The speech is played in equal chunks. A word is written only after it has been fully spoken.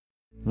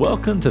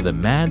Welcome to the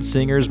Mad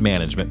Singers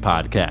Management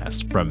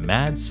Podcast from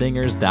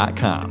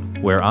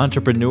madsingers.com, where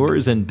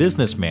entrepreneurs and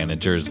business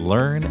managers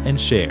learn and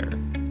share.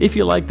 If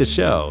you like the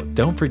show,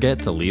 don't forget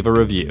to leave a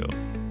review.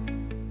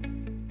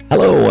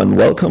 Hello and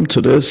welcome to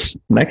this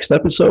next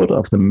episode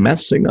of the Mad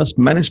Singers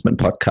Management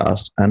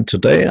Podcast. And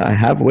today I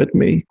have with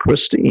me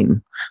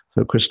Christine.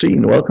 So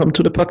Christine, welcome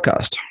to the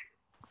podcast.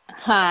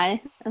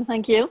 Hi, and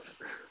thank you.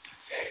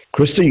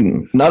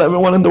 Christine, not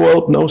everyone in the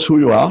world knows who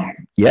you are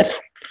yet.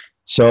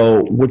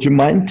 So would you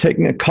mind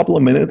taking a couple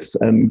of minutes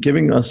and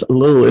giving us a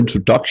little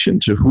introduction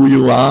to who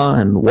you are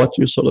and what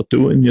you sort of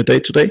do in your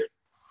day-to-day?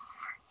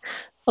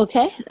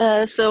 Okay,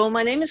 so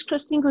my name is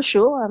Christine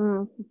Gouchot.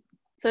 I'm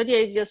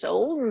 38 years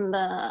old and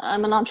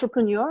I'm an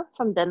entrepreneur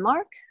from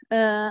Denmark.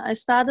 I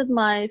started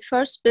my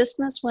first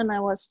business when I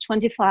was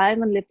 25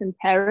 and lived in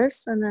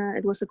Paris, and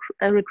it was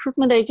a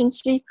recruitment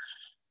agency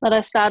that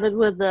I started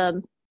with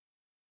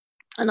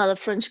another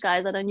French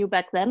guy that I knew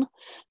back then,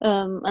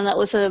 and that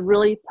was a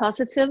really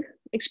positive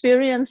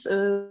experience.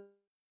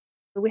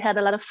 We had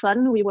a lot of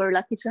fun. We were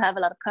lucky to have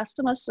a lot of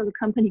customers, so the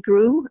company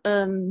grew,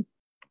 and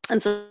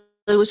so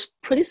it was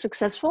pretty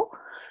successful.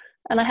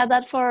 And I had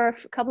that for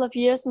a couple of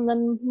years and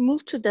then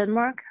moved to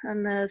Denmark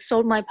and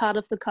sold my part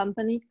of the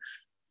company.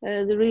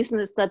 The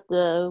reason is that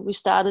we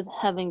started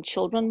having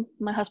children,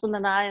 my husband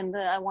and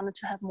I wanted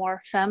to have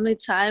more family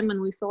time, and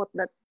we thought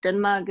that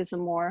Denmark is a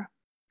more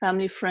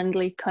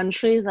family-friendly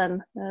country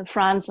than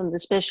France, and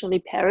especially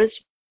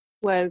Paris,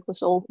 where it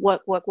was all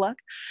work.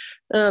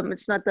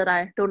 It's not that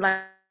I don't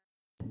like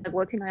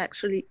working. I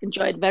actually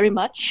enjoy it very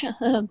much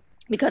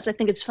because I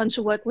think it's fun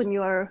to work when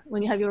you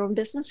have your own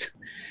business.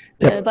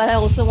 Yep. But I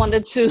also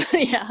wanted to,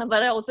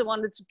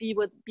 be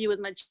with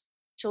my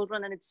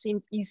children, and it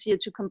seemed easier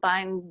to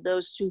combine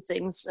those two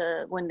things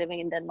when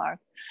living in Denmark.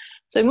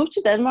 So I moved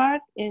to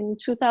Denmark in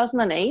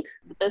 2008,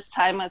 the best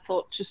time I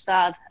thought to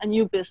start a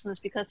new business,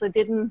 because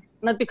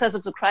not because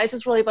of the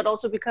crisis really, but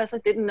also because I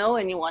didn't know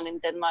anyone in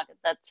Denmark at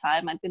that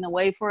time. I'd been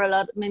away for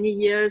many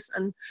years,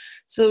 and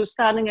so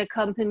starting a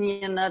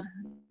company and not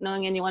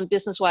knowing anyone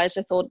business-wise,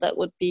 I thought that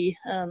would be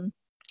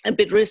a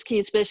bit risky,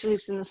 especially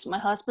since my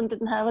husband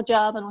didn't have a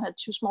job and we had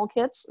two small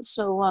kids.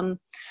 So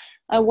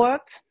I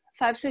worked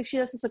 5-6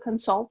 years as a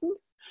consultant,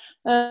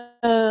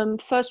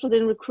 first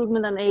within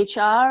recruitment and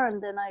HR, and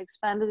then I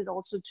expanded it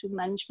also to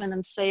management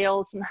and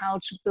sales and how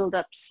to build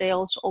up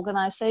sales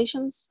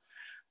organizations.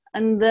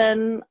 And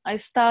then I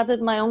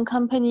started my own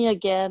company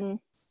again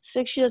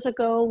 6 years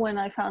ago when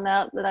I found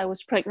out that I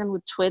was pregnant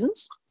with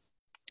twins.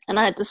 And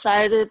I had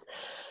decided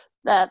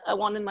that I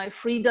wanted my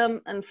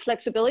freedom and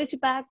flexibility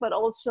back, but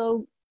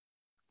also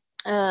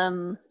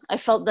I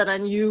felt that I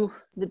knew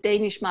the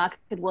Danish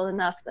market well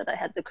enough that I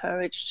had the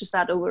courage to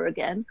start over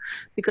again,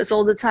 because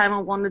all the time I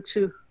wanted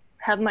to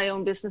have my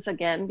own business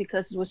again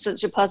because it was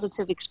such a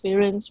positive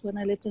experience when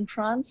I lived in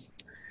France.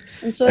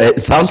 And so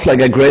it sounds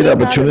like a great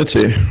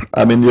opportunity.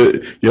 I mean,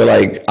 you're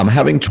like, I'm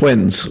having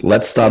twins.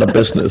 Let's start a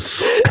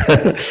business.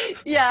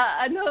 Yeah,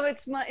 I know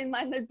it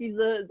might not be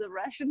the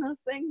rational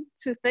thing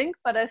to think,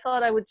 but I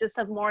thought I would just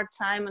have more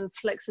time and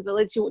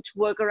flexibility to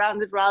work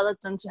around it rather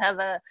than to have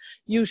a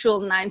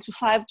usual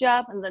 9-to-5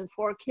 job and then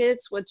 4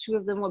 kids, where 2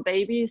 of them were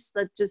babies.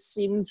 That just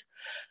seemed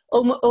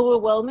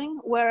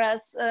overwhelming.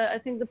 Whereas I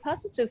think the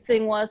positive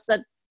thing was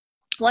that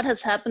what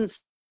has happened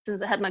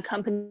since I had my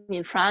company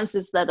in France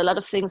is that a lot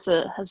of things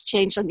has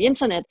changed on the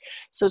internet.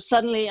 So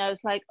suddenly I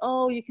was like,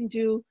 oh, you can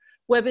do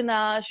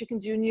webinars, you can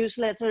do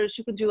newsletters,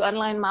 you can do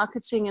online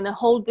marketing in a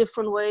whole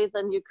different way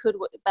than you could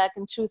back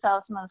in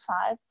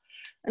 2005.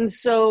 And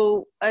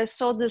so I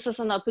saw this as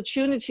an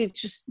opportunity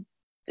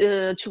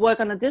to work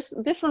on a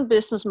different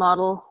business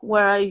model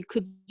where I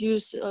could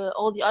use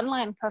all the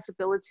online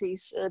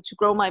possibilities to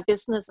grow my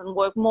business and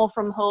work more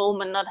from home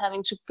and not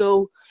having to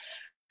go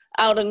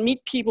out and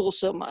meet people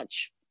so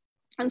much.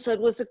 And so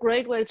it was a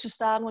great way to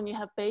start when you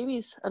have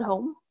babies at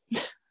home,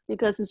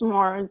 because it's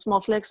more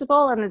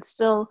flexible, and it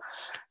still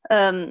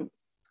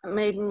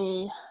made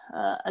me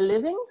a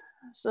living.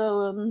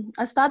 So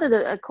I started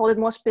I call it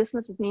Mors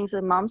Business. It means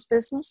a mom's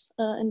business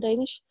in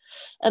Danish.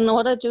 And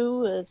what I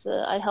do is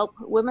I help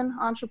women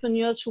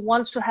entrepreneurs who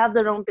want to have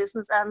their own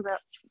business and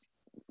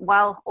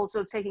while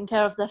also taking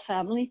care of their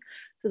family.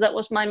 So that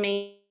was my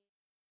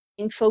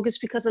main focus,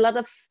 because a lot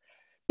of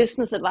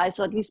business advice,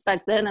 or at least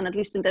back then, and at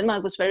least in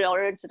Denmark, was very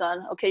oriented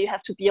on, okay, you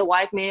have to be a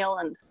white male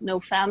and no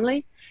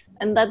family.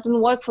 And that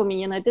didn't work for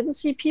me. And I didn't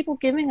see people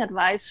giving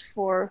advice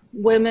for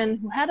women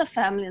who had a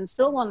family and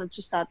still wanted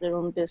to start their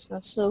own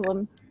business. So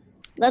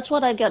that's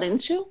what I got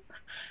into.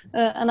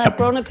 And I've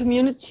grown a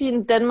community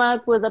in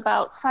Denmark with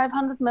about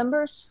 500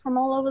 members from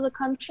all over the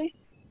country.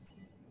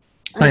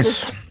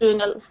 Nice. Just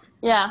doing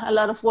a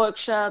lot of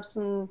workshops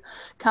and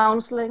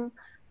counseling.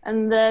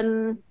 And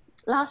then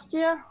last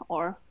year,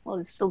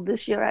 it's still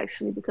this year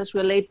actually, because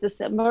we're late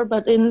December,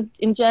 but in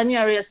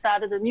January I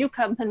started a new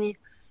company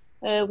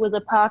with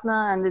a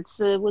partner, and it's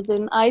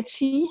within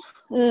IT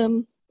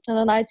and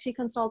an IT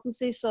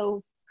consultancy,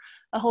 so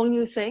a whole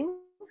new thing,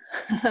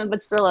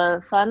 but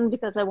still fun,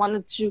 because I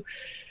wanted to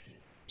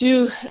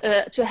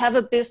to have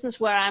a business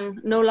where I'm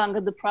no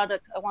longer the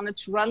product. I wanted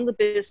to run the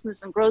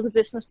business and grow the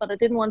business, but I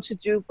didn't want to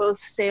do both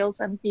sales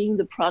and being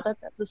the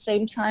product at the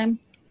same time,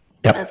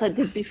 as I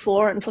did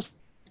before and for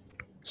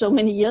so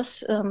many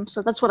years.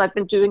 So that's what I've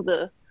been doing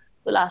the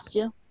last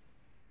year.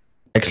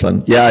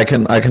 Excellent. Yeah, I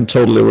can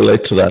totally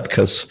relate to that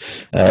because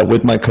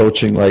with my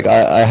coaching, like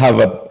I have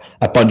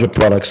a bunch of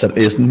products that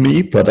isn't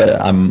me, but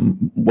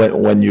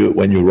when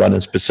you run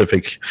a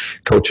specific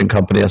coaching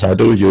company as I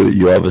do,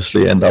 you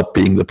obviously end up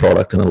being the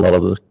product in a lot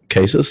of the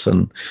cases,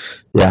 and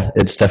yeah,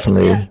 it's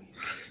definitely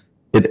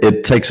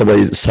it takes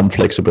away some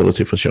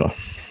flexibility for sure.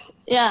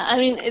 Yeah, I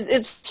mean,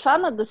 it's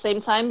fun at the same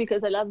time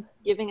because I love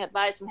giving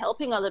advice and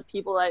helping other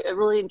people. I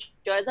really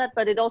enjoy that,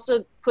 but it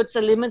also puts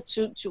a limit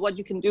to what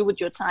you can do with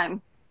your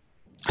time.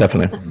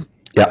 Definitely.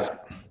 Yeah,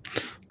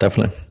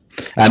 definitely.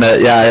 And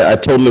I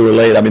totally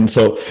relate. I mean,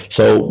 so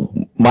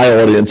my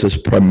audience is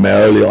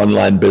primarily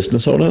online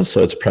business owners.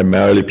 So it's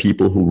primarily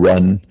people who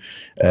run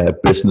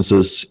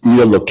businesses,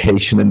 either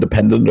location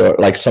independent or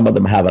like some of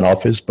them have an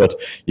office, but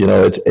you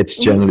know, it's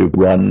generally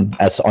run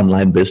as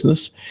online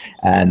business.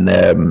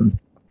 And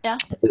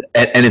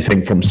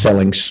anything from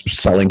selling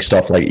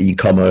stuff like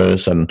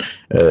e-commerce and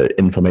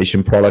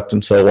information product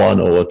and so on,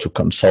 or to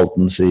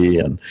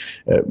consultancy and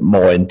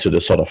more into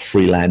the sort of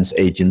freelance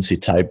agency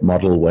type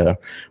model where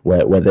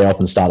they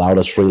often start out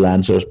as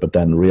freelancers but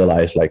then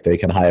realize like they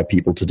can hire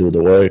people to do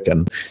the work,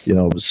 and you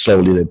know,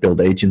 slowly they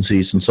build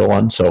agencies and so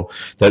on. So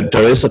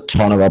there is a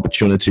ton of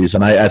opportunities,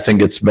 and I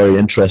think it's very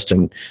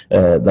interesting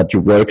that you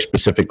work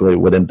specifically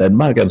within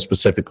Denmark and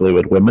specifically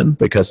with women,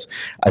 because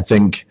I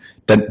think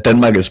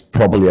Denmark is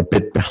probably a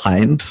bit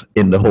behind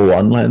in the whole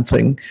online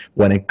thing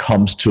when it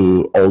comes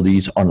to all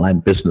these online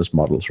business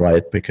models,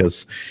 right?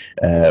 Because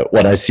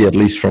what I see, at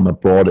least from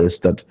abroad, is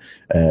that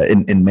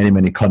in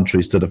many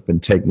countries that have been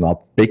taken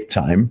up big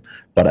time,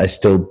 but I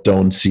still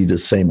don't see the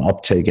same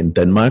uptake in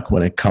Denmark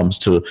when it comes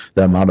to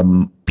the amount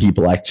of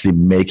people actually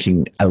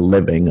making a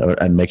living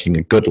and making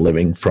a good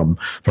living from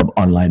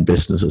online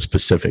businesses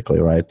specifically,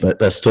 right?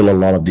 There's still a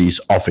lot of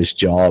these office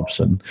jobs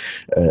and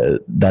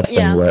that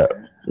thing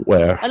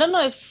where I don't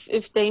know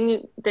if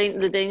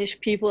the Danish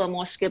people are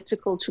more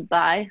skeptical to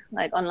buy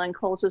like online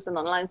courses and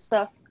online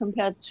stuff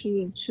compared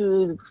to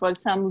for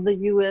example the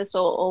US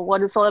or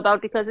what it's all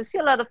about, because I see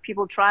a lot of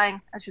people trying,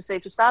 as you say,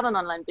 to start an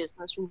online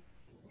business. You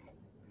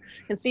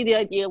can see the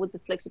idea with the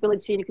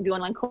flexibility, and you can do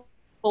online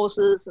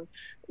courses, and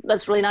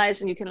that's really nice,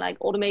 and you can like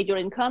automate your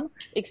income,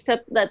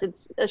 except that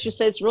it's, as you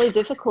say, it's really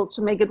difficult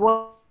to make it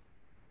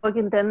work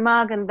in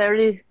Denmark, and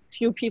very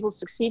few people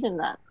succeed in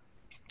that.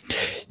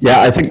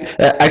 Yeah, I think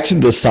actually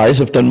the size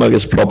of Denmark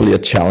is probably a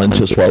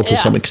challenge as well to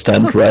some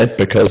extent, right?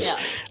 Because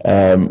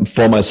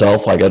for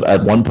myself, like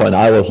at one point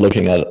I was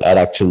looking at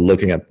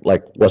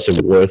like, was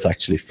it worth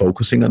actually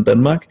focusing on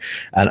Denmark?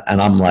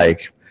 And I'm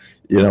like,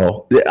 you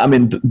know, I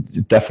mean,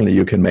 definitely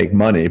you can make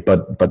money,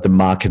 but the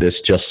market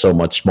is just so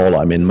much smaller.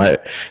 I mean, the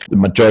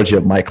majority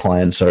of my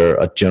clients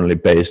are generally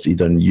based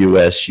either in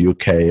US,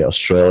 UK,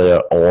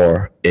 Australia,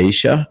 or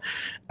Asia.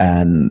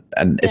 And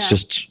it's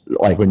just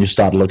like when you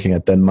start looking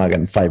at Denmark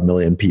and 5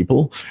 million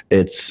people,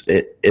 it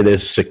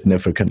is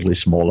significantly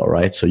smaller,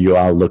 right? So you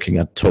are looking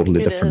at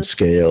totally different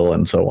scale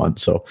and so on.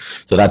 So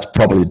that's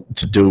probably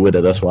to do with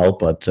it as well.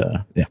 But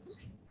yeah.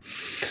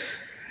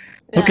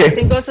 Okay. I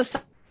think also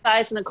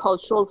size and a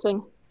cultural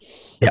thing.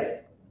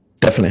 Yeah,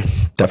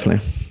 definitely.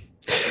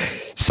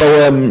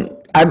 So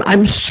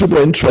I'm super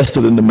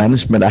interested in the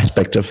management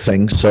aspect of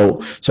things.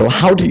 So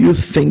how do you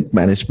think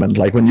management,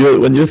 like when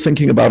you're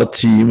thinking about a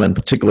team and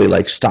particularly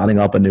like starting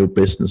up a new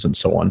business and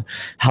so on,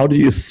 how do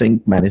you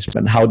think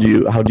management? How do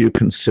you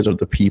consider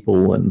the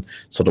people, and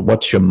sort of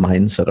what's your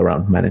mindset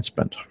around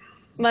management?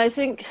 I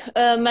think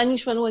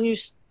management, when you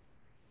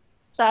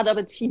start up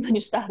a team and you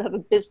start up a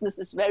business,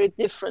 is very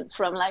different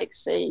from, like,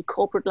 say,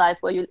 corporate life,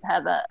 where you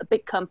have a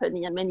big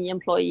company and many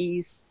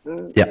employees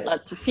and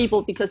lots of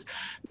people. Because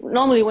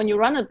normally when you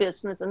run a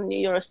business and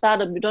you're a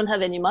startup, you don't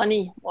have any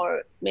money,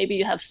 or maybe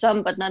you have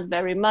some but not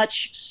very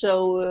much,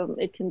 so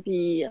it can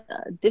be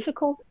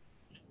difficult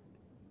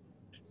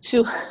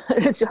to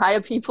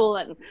hire people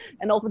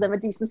and offer them a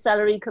decent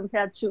salary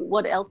compared to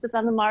what else is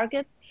on the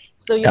market.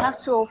 So you have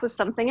to offer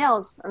something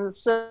else. And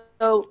so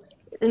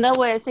in that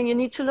way, I think you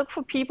need to look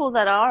for people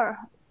that are,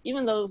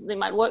 even though they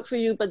might work for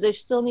you, but they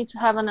still need to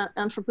have an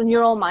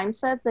entrepreneurial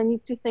mindset. They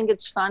need to think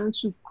it's fun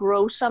to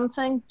grow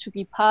something, to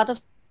be part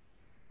of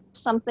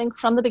something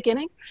from the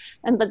beginning,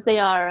 and that they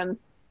are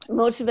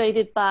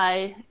motivated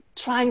by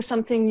trying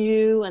something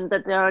new, and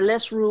that there are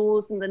less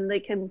rules, and then they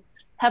can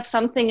have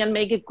something and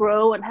make it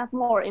grow and have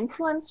more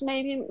influence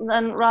maybe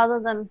rather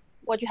than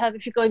what you have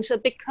if you go into a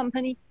big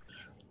company.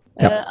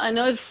 I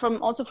know it from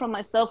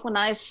myself when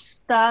I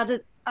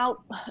started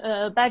out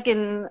back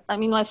in,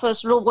 my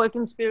first real work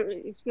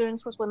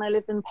experience was when I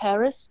lived in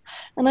Paris,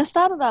 and I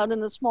started out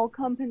in a small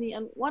company,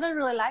 and what I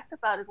really liked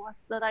about it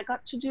was that I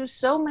got to do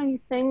so many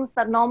things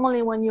that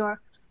normally when you're,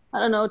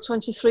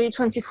 23,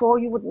 24,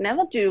 you would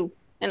never do.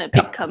 in a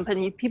big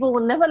company. People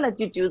will never let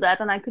you do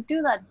that, and I could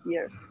do that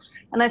here.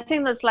 And I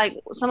think that's like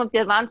some of the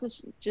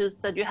advantages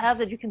that you have,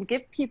 that you can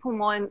give people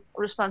more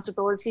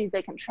responsibility.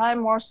 They can try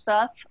more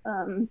stuff.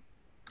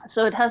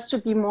 So it has to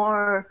be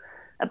more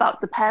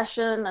about the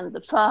passion and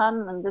the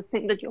fun and the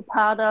thing that you're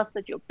part of,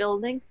 that you're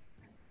building,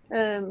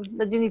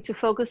 that you need to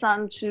focus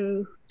on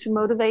to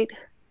motivate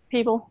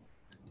people.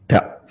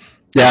 Yeah.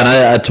 Yeah, and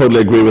I totally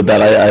agree with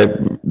that.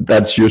 I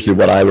that's usually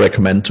what I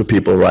recommend to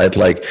people, right?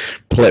 Like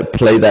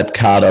play that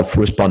card of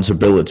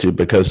responsibility,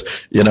 because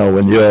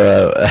when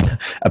you're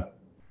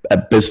a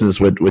business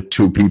with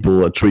 2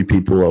 people or 3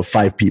 people or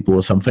 5 people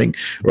or something,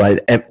 right?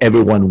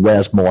 Everyone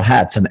wears more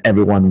hats, and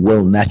everyone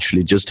will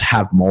naturally just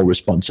have more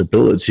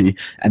responsibility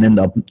and end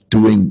up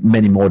doing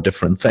many more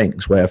different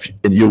things. Where if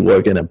you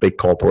work in a big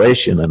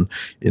corporation and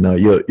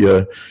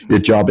your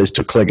job is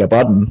to click a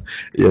button,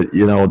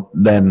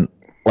 then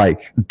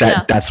like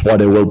that's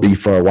what it will be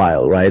for a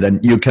while, right?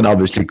 And you can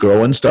obviously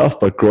grow and stuff,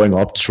 but growing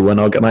up through an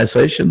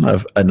organization,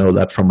 I know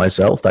that from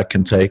myself, that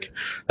can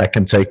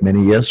take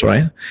many years,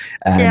 right?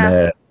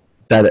 And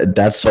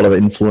that sort of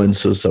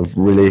influences of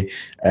really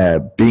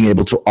being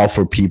able to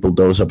offer people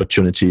those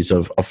opportunities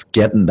of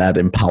getting that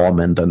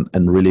empowerment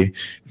and really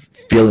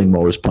feeling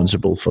more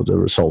responsible for the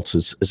results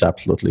is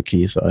absolutely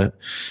key. So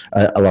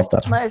I love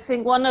that. I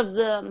think one of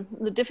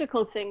the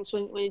difficult things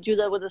when you do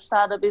that with a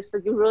startup is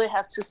that you really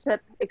have to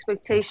set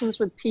expectations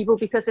with people,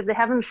 because if they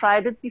haven't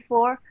tried it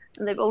before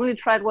and they've only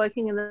tried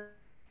working in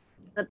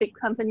a big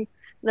company,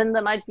 then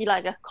there might be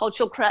like a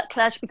cultural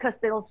clash, because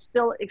they'll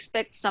still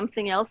expect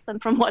something else than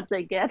from what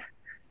they get.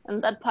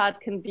 And that part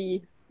can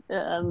be,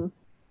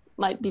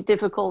 might be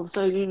difficult.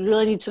 So you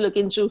really need to look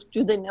into,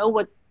 do they know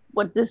what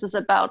this is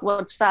about,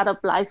 what startup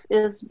life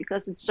is,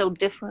 because it's so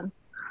different.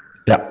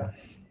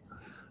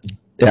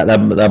 Yeah,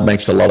 that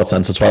makes a lot of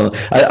sense as well.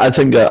 I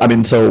think,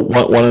 so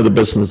one of the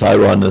business I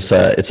run is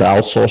it's an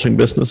outsourcing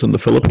business in the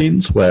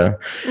Philippines, where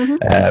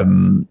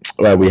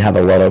we have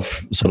a lot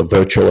of sort of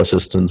virtual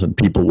assistants and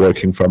people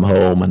working from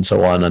home and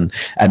so on.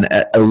 And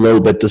a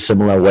little bit the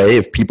similar way,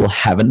 if people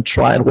haven't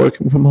tried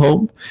working from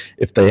home,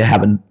 if they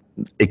haven't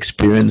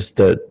experienced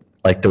the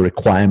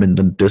requirement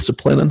and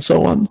discipline and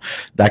so on,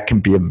 that can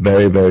be a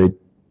very, very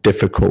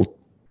difficult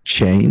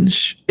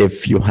change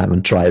if you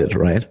haven't tried it,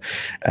 right?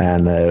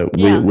 And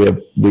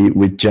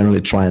we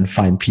generally try and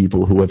find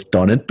people who have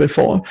done it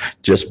before,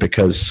 just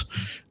because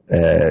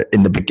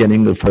in the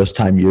beginning, the first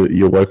time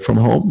you work from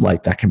home,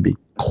 like that can be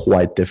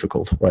quite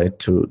difficult, right?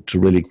 To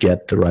really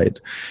get the right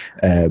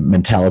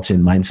mentality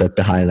and mindset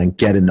behind and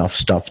get enough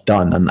stuff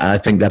done. And I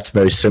think that's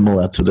very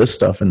similar to this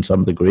stuff in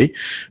some degree,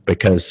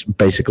 because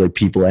basically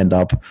people end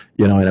up,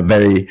 in a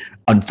very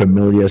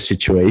unfamiliar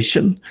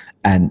situation,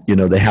 and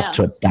they have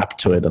to adapt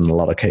to it in a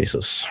lot of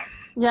cases.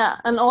 Yeah,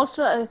 and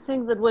also I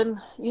think that when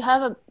you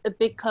have a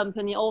big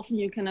company, often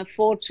you can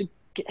afford to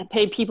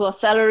pay people a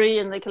salary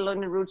and they can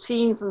learn the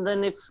routines, and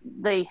then if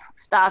they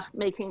start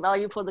making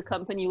value for the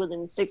company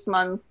within 6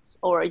 months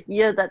or a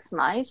year, that's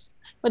nice.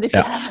 But if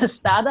you have a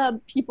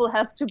startup, people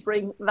have to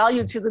bring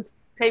value to the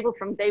table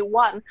from day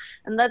one,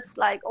 and that's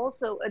like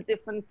also a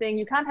different thing.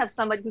 You can't have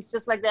somebody who's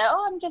just like,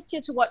 I'm just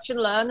here to watch and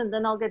learn, and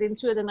then I'll get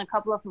into it in a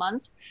couple of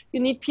months. You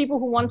need people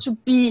who want to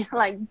be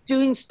like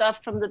doing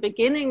stuff from the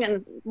beginning,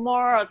 and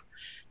more,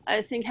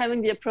 I think,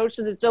 having the approach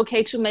that it's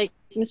okay to make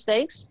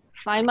mistakes.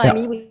 Fine by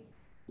me.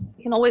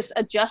 We can always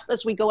adjust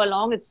as we go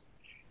along. It's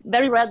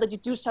very rare that you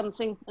do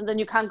something and then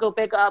you can't go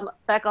back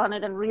on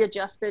it and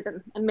readjust it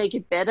and make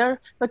it better.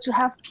 But to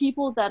have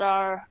people that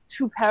are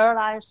too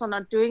paralyzed or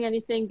not doing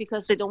anything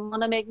because they don't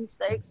want to make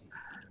mistakes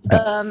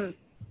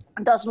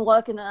doesn't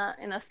work in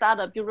a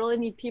startup. You really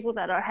need people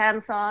that are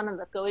hands-on and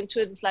that go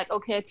into it. It's like,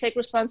 okay, I take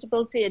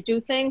responsibility, I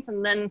do things,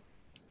 and then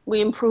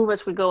we improve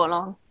as we go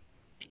along.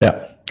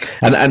 Yeah,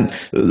 and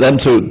then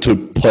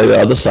to play the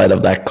other side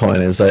of that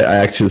coin is I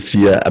actually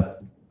see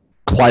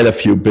quite a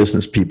few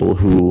business people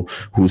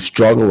who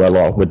struggle a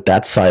lot with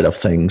that side of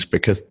things,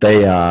 because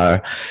they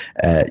are,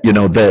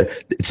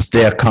 it's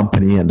their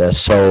company and they're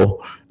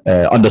so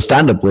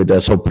understandably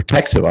they're so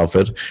protective of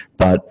it,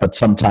 but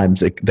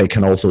sometimes they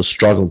can also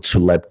struggle to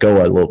let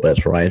go a little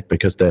bit, right?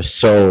 Because they're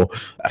so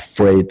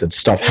afraid that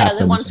stuff happens.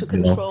 They want to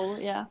control.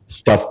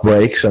 Stuff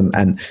breaks,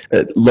 and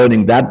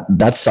learning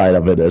that side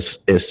of it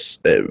is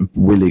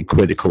really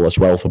critical as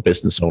well for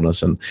business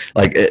owners. And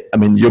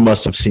you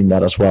must have seen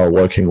that as well,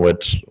 working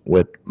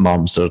with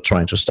moms that are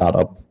trying to start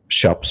up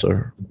shops.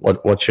 Or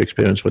what's your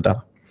experience with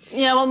that?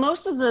 Yeah, well,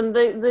 most of them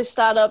they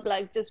start up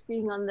like just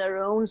being on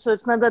their own, so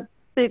it's not that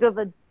big of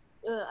a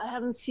I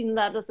haven't seen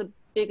that as a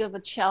big of a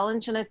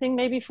challenge. And I think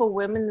maybe for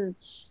women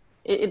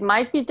it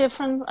might be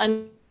different.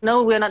 I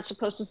know we're not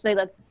supposed to say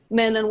that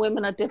men and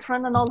women are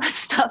different and all that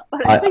stuff,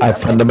 but I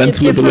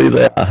fundamentally believe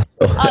they are.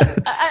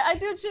 I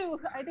do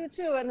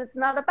too, and it's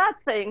not a bad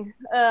thing.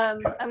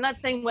 I'm not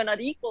saying we're not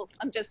equal,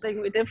 I'm just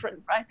saying we're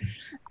different, right?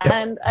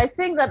 Yeah. And I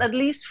think that at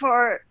least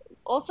for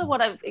also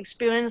what I've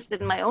experienced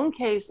in my own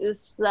case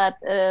is that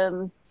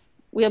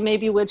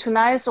we're too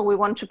nice, or we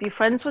want to be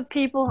friends with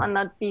people and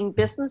not being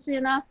businessy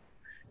enough.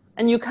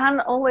 And you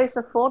can't always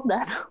afford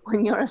that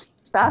when you're a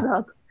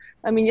startup.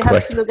 I mean, you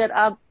Correct. have to look at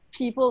our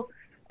people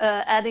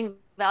adding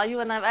value.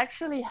 And I've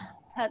actually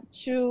had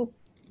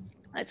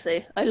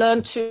I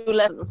learned 2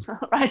 lessons,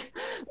 right,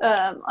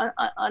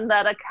 on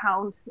that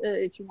account,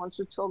 if you want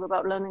to talk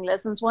about learning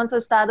lessons. Once I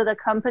started a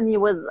company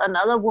with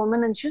another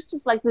woman, and she's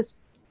just like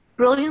this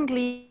brilliant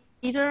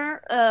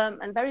leader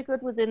and very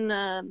good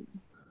within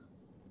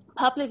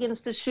public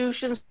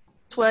institutions,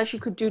 where she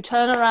could do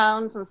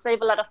turnarounds and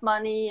save a lot of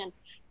money and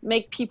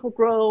make people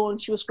grow.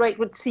 And she was great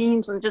with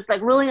teams and just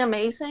like really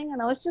amazing.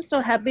 And I was just so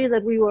happy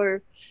that we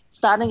were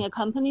starting a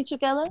company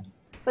together.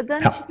 But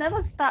then she never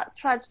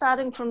tried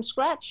starting from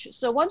scratch.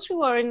 So once we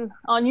were in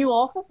our new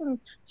office, and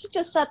she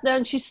just sat there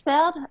and she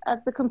stared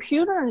at the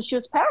computer and she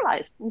was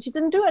paralyzed and she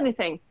didn't do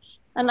anything.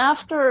 And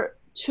after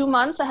 2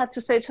 months, I had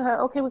to say to her,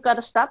 okay, we got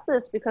to stop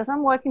this because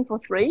I'm working for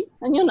 3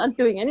 and you're not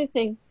doing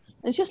anything.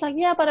 And she's like,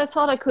 yeah, but I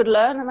thought I could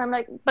learn. And I'm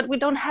like, but we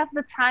don't have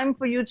the time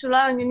for you to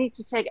learn. You need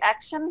to take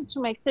action to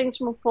make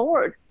things move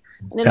forward.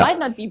 And it might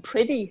not be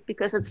pretty,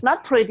 because it's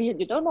not pretty and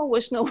you don't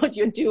always know what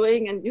you're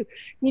doing. And you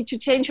need to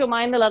change your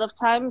mind a lot of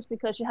times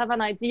because you have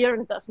an idea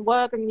and it doesn't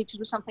work and you need to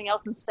do something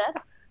else instead.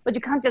 But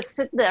you can't just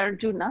sit there and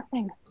do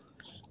nothing.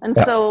 And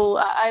so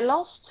I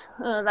lost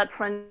that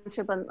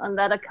friendship on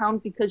that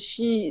account because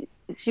she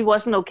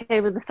wasn't okay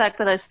with the fact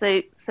that I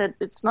said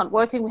it's not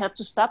working. We have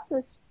to stop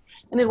this.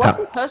 And it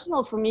wasn't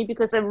personal for me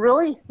because I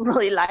really,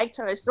 really liked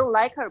her. I still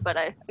like her, but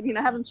I mean,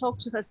 I haven't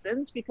talked to her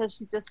since because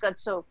she just got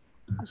so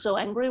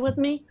angry with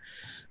me.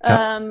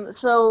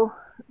 So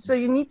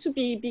you need to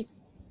be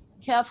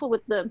careful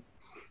with the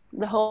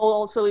whole,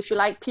 also, if you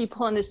like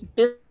people, and is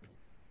it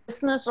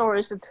business or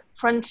is it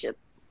friendship?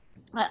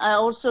 I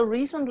also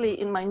recently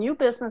in my new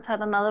business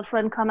had another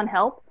friend come and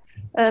help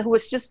who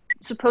was just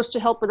supposed to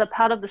help with a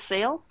part of the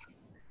sales.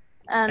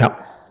 And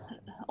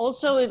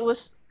also it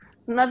was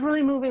not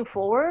really moving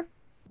forward.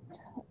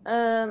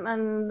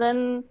 And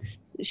then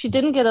she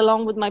didn't get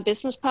along with my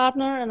business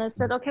partner. And I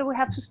said, okay, we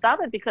have to stop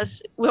it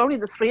because we're only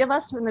the 3 of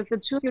us. And if the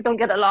 2 of you don't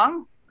get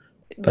along,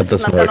 this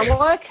is not going to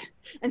work.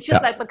 And she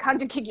was like, but can't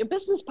you kick your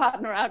business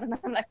partner out? And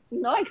I'm like,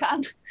 no, I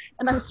can't.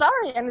 And I'm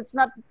sorry. And it's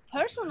not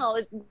personal.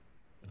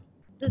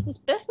 This is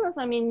business.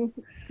 I mean,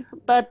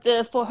 but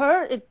for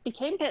her, it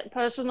became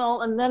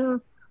personal. And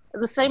then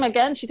the same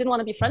again, she didn't want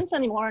to be friends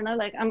anymore. And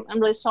I'm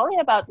really sorry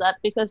about that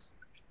because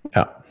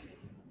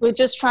we're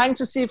just trying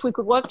to see if we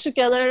could work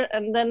together.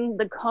 And then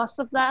the cost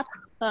of that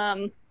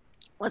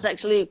was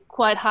actually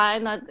quite high,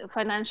 not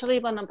financially,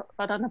 but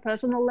on a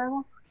personal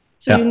level.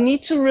 So you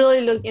need to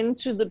really look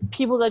into the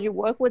people that you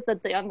work with,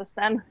 that they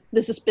understand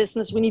this is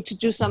business. We need to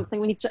do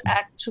something. We need to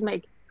act to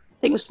make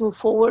things move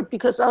forward,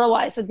 because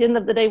otherwise, at the end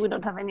of the day, we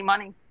don't have any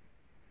money.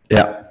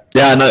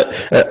 And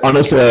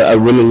honestly, I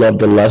really love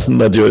the lesson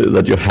that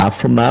you have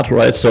from that,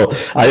 right? So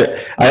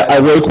I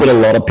work with a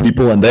lot of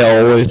people, and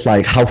they're always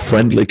like, how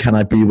friendly can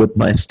I be with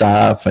my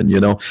staff? And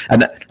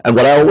and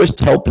what I always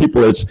tell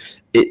people is,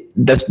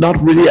 there's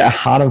not really a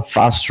hard and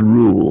fast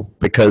rule,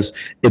 because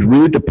it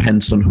really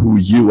depends on who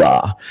you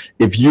are.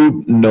 If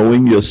you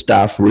knowing your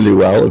staff really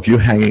well, if you're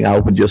hanging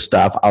out with your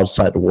staff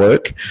outside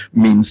work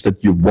means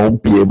that you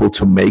won't be able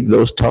to make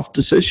those tough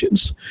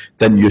decisions,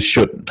 then you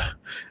shouldn't.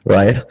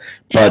 Right.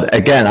 But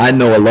again, I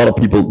know a lot of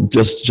people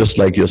just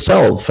like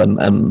yourself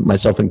and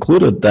myself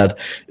included, that,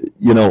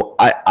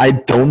 I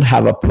don't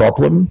have a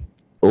problem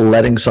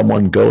letting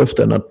someone go if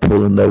they're not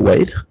pulling their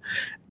weight.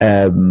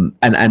 And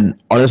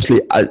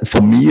honestly,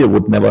 for me, it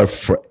would never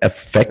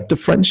affect the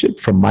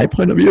friendship from my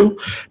point of view,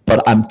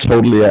 but I'm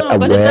totally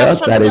aware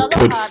that it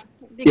could.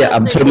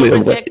 I'm totally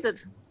aware.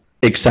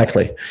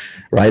 Exactly.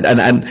 Right.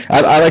 And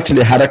I've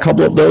actually had a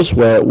couple of those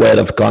where it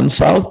have gone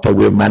south, but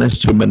we've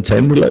managed to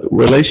maintain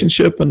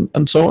relationship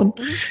and so on.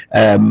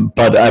 Mm-hmm.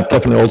 But I've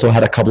definitely also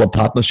had a couple of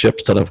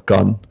partnerships that have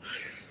gone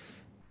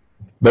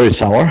very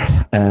sour,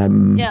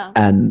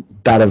 and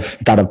that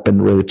have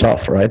been really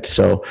tough, right?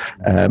 So,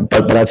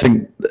 but I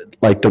think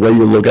like the way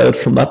you look at it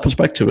from that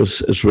perspective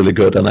is really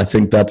good, and I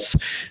think it's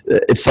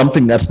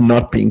something that's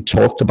not being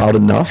talked about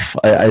enough.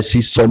 I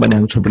see so many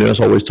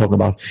entrepreneurs always talking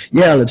about,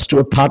 let's do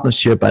a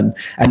partnership,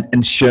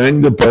 and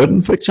sharing the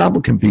burden, for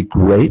example, can be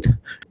great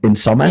in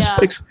some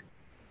aspects,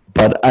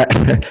 but I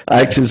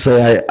actually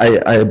say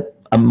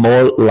I'm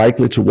more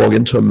likely to walk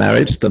into a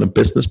marriage than a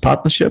business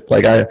partnership.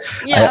 Like I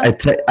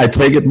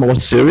take it more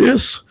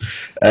serious,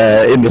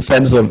 in the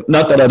sense of,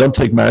 not that I don't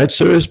take marriage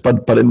serious,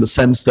 but in the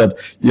sense that,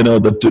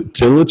 the due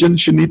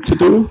diligence you need to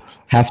do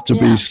have to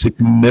be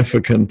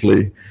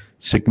significantly.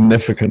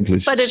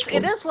 But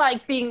it is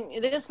like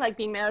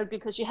being married,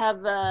 because you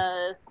have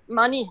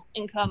money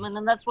in common,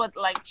 and that's what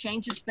like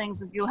changes things.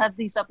 That you have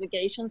these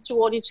obligations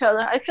toward each other.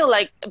 I feel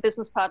like a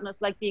business partner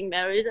is like being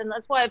married, and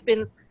that's why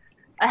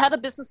I had a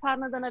business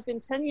partner, then I've been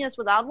 10 years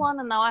without one,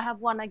 and now I have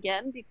one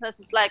again, because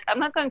it's like, I'm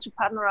not going to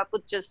partner up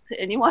with just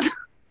anyone.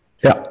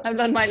 I've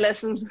learned my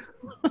lessons.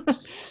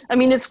 I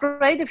mean, it's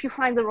great if you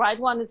find the right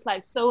one. It's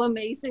like so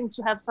amazing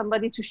to have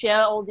somebody to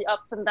share all the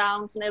ups and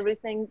downs and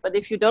everything. But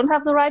if you don't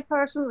have the right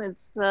person,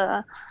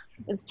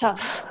 it's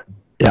tough.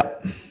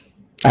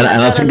 And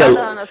I think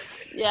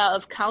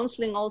of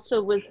counseling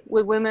also with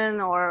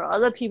women or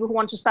other people who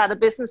want to start a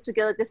business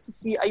together, just to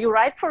see, are you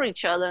right for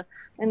each other?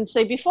 And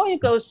say, before you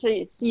go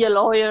see a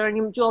lawyer and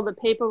you do all the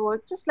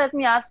paperwork, just let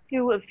me ask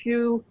you a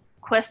few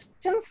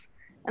questions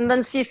and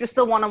then see if you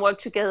still want to work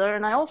together.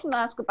 And I often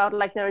ask about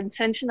like their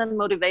intention and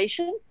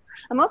motivation.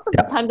 And most of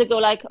the time they go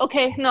like,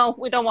 okay, no,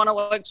 we don't want to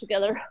work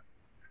together.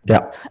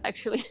 Yeah.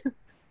 Actually.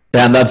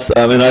 Yeah, and that's,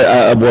 I mean,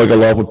 I work a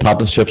lot with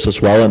partnerships as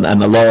well.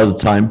 And a lot of the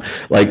time,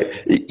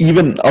 like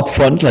even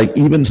upfront, like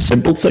even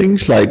simple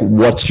things like,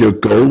 what's your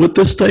goal with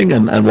this thing?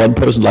 And one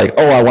person like,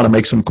 oh, I want to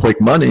make some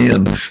quick money.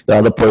 And the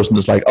other person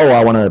is like, oh,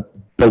 I want to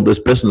build this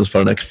business for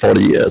the next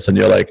 40 years. And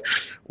you're like,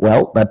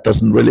 well, that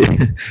doesn't really,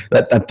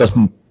 that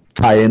doesn't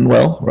tie in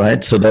well,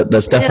 right? So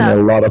there's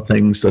definitely a lot of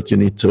things that you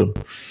need to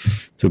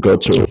go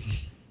through.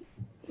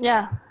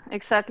 Yeah,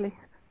 exactly.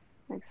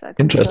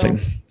 Interesting.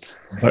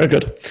 So. Very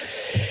good.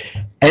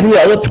 Any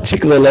other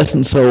particular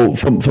lessons? So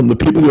from the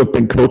people you have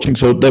been coaching,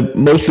 so they've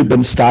mostly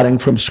been starting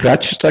from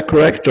scratch, is that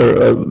correct?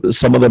 Or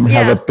some of them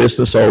have a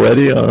business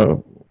already?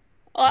 Or?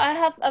 Oh,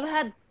 I've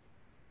had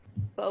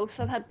both.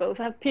 I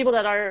have people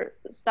that are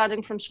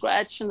starting from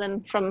scratch, and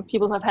then from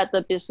people who have had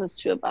their business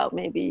to about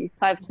maybe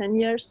 5-10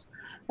 years.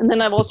 And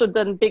then I've also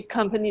done big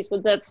companies,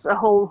 but that's a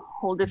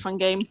whole different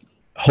game.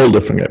 Whole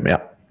different game,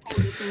 yeah.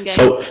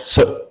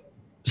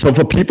 So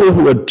for people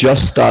who are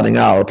just starting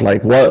out,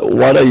 like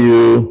what are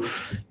you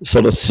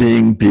sort of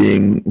seeing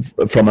being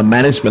from a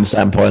management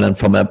standpoint and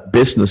from a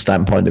business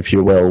standpoint, if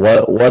you will?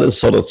 What is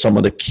sort of some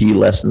of the key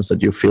lessons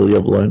that you feel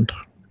you've learned?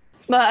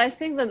 Well, I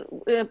think that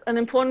an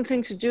important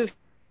thing to do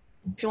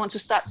if you want to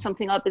start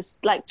something up is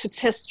like to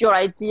test your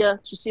idea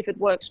to see if it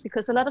works,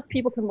 because a lot of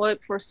people can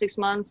work for 6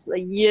 months, a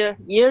year,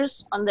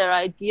 years on their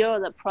idea or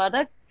their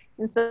product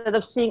instead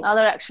of seeing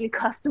other actually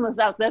customers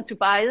out there to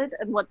buy it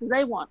and what do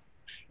they want.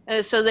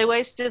 So they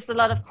waste just a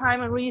lot of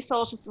time and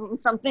resources on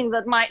something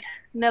that might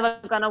never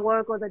gonna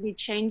work or that need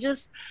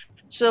changes.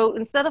 So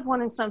instead of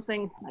wanting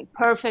something like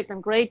perfect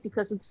and great,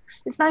 because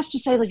it's nice to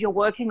say that you're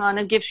working on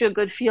it, gives you a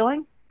good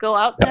feeling, go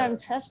out there and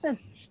test it.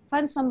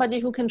 Find somebody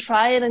who can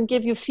try it and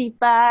give you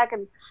feedback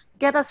and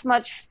get as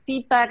much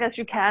feedback as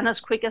you can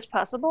as quick as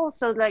possible.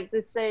 So like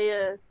they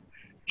say,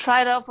 try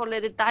it up or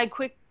let it die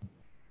quick.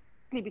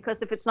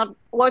 Because if it's not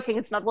working,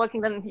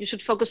 then you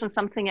should focus on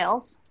something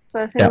else.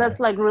 So I think that's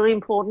like really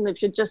important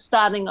if you're just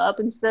starting up,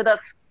 instead of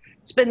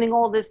spending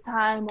all this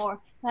time or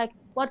like,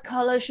 what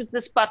color should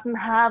this button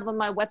have on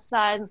my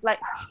website? And it's like,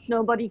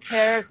 nobody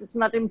cares. It's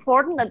not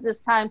important at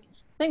this time.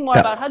 Think more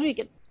about how do you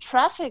get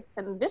traffic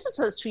and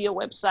visitors to your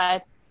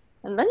website?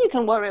 And then you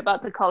can worry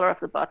about the color of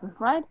the button,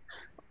 right?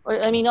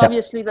 I mean,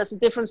 obviously there's a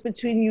difference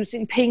between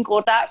using pink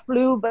or dark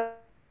blue, but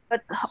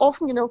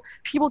often,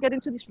 people get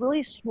into these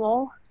really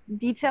small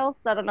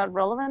details that are not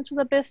relevant to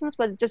the business,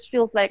 but it just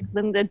feels like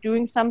then they're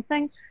doing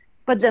something,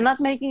 but they're not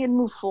making it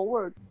move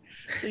forward.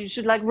 So you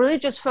should like really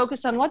just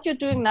focus on what you're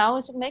doing now.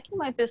 Is it making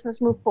my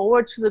business move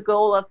forward to the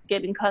goal of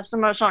getting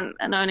customers and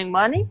earning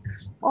money,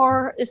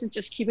 or is it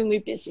just keeping me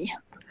busy?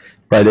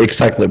 Right,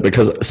 exactly,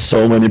 because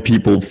so many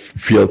people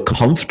feel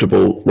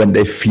comfortable when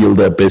they feel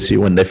they're busy,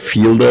 when they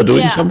feel they're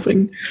doing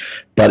something.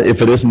 But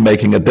if it isn't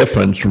making a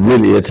difference,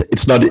 really,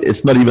 it's not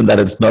even that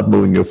it's not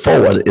moving you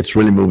forward, it's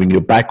really moving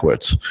you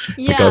backwards.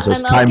 Because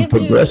as time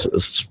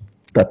progresses,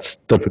 that's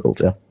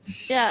difficult,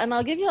 Yeah, and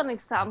I'll give you an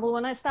example.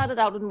 When I started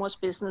out in Mo's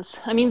business,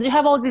 I mean, you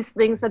have all these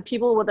things that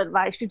people would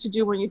advise you to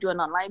do when you do an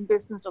online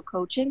business or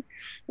coaching.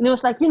 And it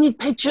was like, you need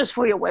pictures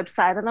for your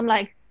website. And I'm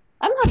like,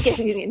 I'm not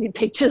getting any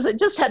pictures. I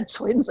just had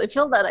twins. I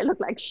feel that I look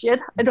like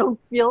shit. I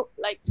don't feel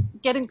like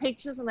getting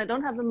pictures, and I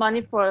don't have the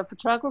money for a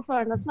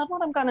photographer, and that's not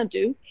what I'm gonna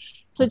do.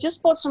 So I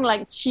just bought some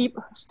like cheap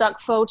stock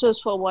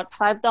photos for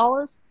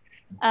 $5,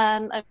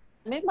 and I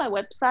made my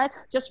website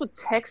just with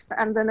text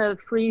and then a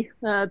free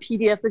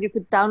PDF that you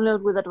could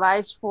download with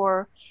advice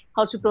for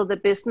how to build a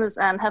business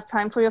and have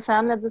time for your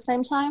family at the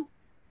same time.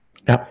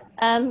 Yeah.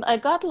 And I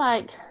got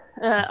like,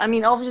 I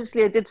mean,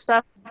 obviously I did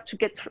stuff to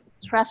get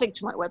traffic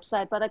to my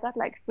website, but I got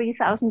like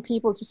 3,000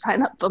 people to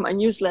sign up for my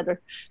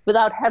newsletter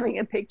without having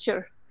a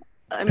picture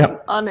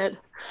on it.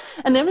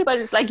 And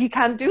everybody's like, you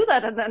can't do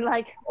that. And then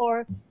like,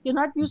 or you're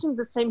not using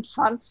the same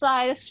font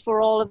size for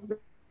all of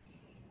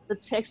the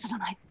text. And I'm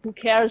like, who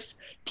cares?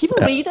 People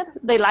read it,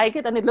 they like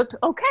it, and it looked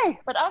okay.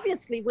 But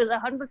obviously with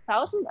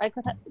 100,000 I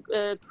could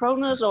have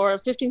kroners or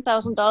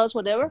 $15,000,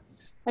 whatever,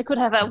 I could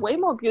have a way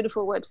more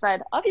beautiful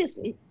website.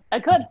 Obviously I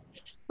could.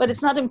 But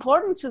it's not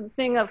important to the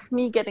thing of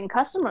me getting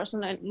customers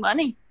and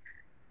money.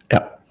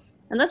 Yeah.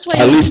 And that's why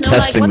at you least need to know,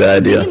 testing like, what's the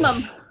idea.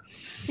 Minimum.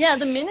 Yeah,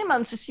 the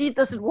minimum to see,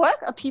 does it work?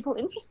 Are people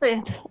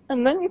interested?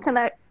 And then you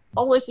can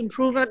always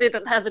improve on it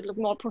and have it look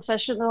more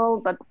professional.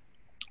 But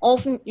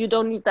often you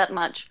don't need that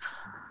much.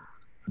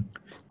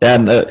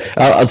 And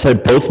I'll say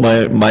both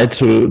my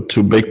two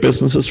big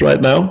businesses right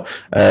now.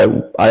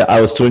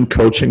 I was doing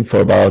coaching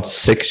for about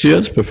 6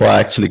 years before I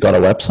actually got a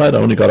website. I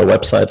only got a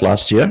website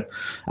last year,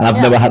 and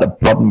I've never had a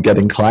problem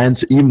getting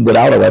clients even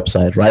without a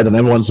website, right? And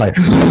everyone's like,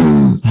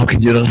 how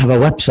can you not have a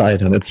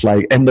website? And it's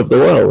like end of the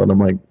world. And I'm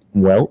like,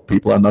 well,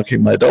 people are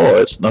knocking my door.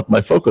 It's not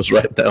my focus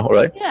right now,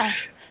 right? Yeah.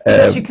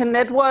 Because you can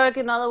network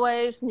in other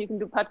ways, and you can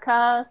do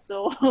podcasts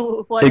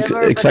or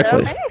whatever. Exactly.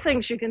 But there are many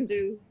things you can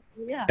do.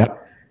 Yeah.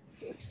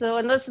 So,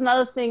 and that's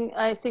another thing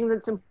I think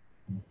that's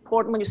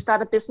important when you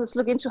start a business.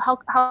 Look into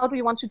how do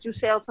you want to do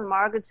sales and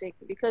marketing,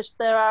 because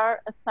there are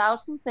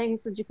 1,000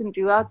 things that you can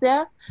do out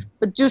there,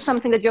 but do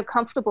something that you're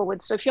comfortable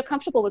with. So if you're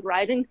comfortable with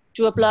writing,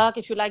 do a blog.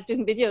 If you like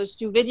doing videos,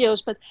 do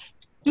videos, but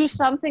do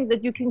something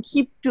that you can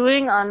keep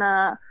doing on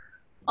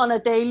a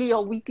daily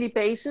or weekly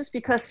basis,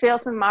 because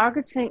sales and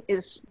marketing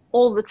is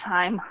all the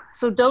time.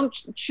 So don't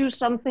choose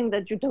something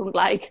that you don't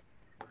like.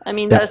 I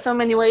mean, there are so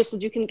many ways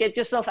that you can get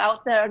yourself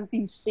out there and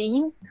be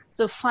seen.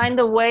 So find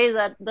a way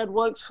that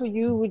works for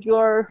you with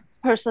your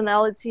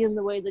personality and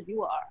the way that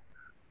you are.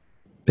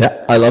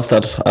 Yeah, I love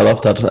that.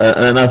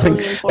 And I think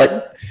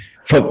really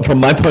from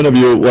my point of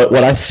view,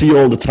 what I see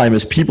all the time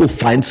is people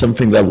find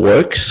something that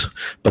works,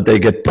 but they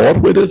get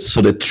bored with it,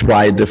 so they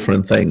try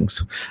different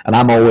things. And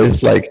I'm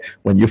always like,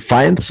 when you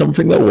find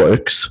something that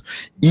works,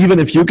 even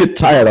if you get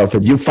tired of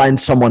it, you find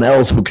someone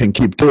else who can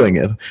keep doing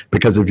it.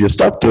 Because if you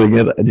stop doing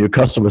it and your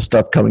customers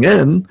stop coming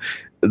in,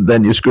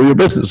 then you screw your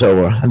business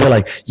over. And they're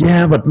like,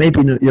 yeah, but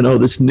maybe,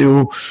 this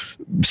new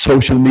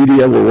social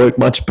media will work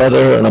much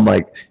better. And I'm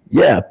like,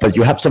 yeah, but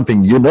you have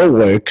something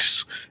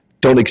works.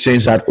 Don't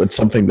exchange that with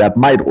something that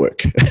might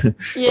work.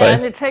 Yeah, right?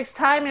 And it takes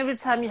time. Every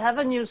time you have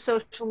a new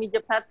social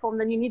media platform,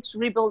 then you need to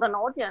rebuild an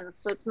audience.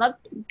 So it's not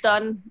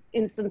done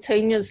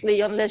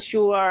instantaneously unless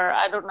you are,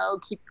 I don't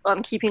know,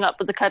 keeping up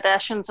with the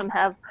Kardashians and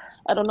have,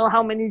 I don't know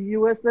how many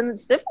viewers. Then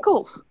it's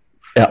difficult.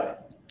 Yeah,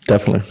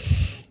 definitely.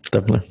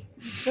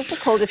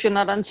 Difficult if you're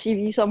not on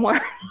TV somewhere.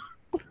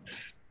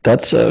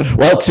 That's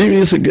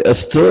TV is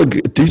still a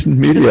decent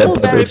media, it's still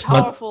but very it's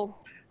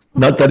powerful.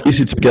 Not that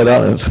easy to get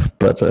on it.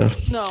 But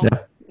no. Yeah.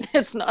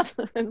 It's not,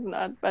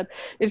 but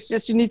it's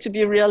just you need to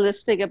be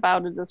realistic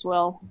about it as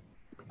well.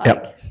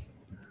 Yeah,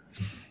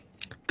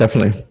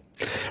 definitely.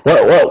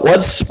 Well,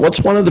 what's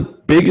one of the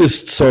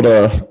biggest sort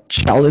of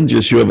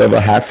challenges you have ever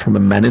had from a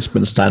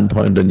management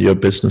standpoint in your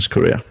business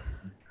career?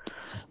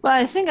 Well,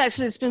 I think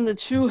actually it's been the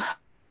two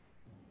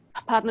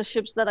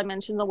partnerships that I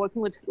mentioned,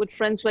 working with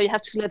friends, where you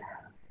have to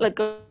let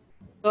go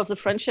of the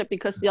friendship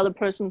because the other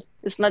person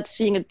is not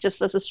seeing it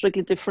just as a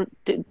strictly different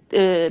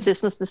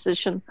business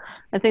decision.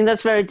 I think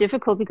that's very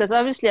difficult because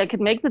obviously I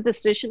could make the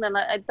decision and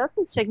it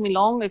doesn't take me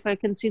long. If I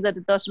can see that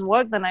it doesn't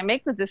work, then I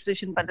make the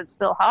decision, but it's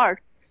still hard.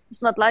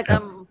 It's not like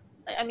I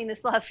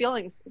still have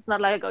feelings. It's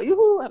not like I go,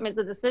 yoo-hoo, I made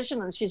the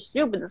decision and she's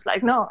stupid. It's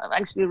like, no, I'm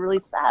actually really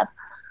sad.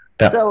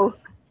 Yeah. So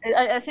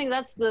I think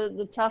that's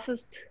the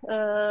toughest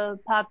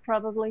part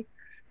probably.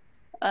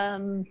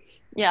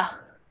 Yeah.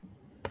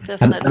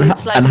 Definitely.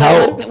 It's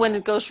like when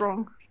it goes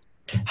wrong.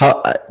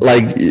 How,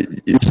 like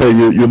you say,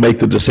 you make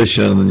the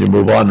decision and you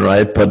move on,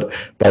 right? But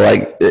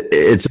like,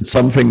 it's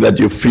something that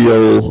you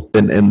feel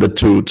in the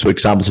two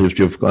examples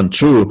you've gone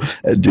through.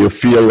 Do you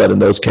feel that in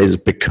those cases,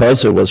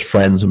 because it was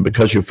friends and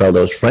because you felt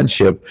those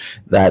friendship,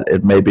 that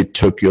it maybe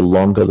took you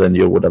longer than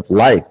you would have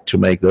liked to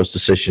make those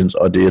decisions,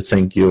 or do you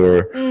think you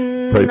were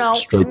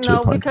straight to the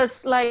point? No,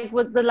 because like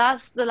with the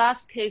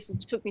last case,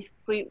 it took me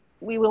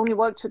we only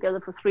worked together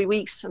for 3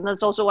 weeks, and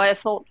that's also why I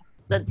thought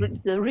that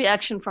the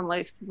reaction from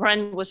my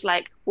friend was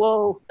like,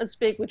 whoa, that's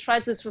big. We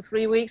tried this for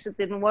 3 weeks. It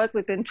didn't work.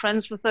 We've been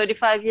friends for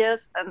 35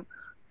 years. And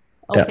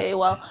okay,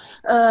 well,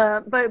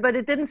 but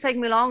it didn't take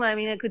me long. I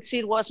mean, I could see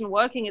it wasn't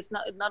working. It's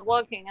not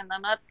working. And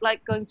I'm not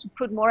like going to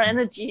put more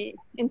energy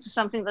into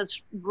something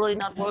that's really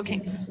not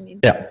working. I mean,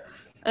 you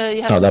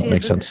have to that see,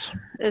 makes sense.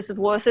 Is it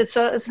worth it?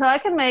 So I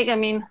can make,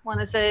 when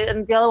I say,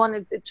 and the other one,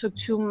 it took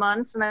 2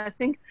 months. And I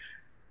think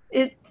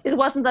it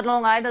wasn't that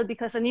long either,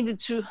 because I needed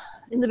to,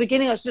 in the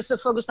beginning, I was just so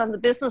focused on the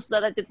business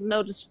that I didn't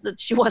notice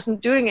that she wasn't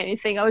doing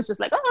anything. I was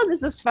just like, oh,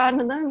 this is fun.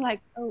 And then I'm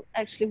like, oh,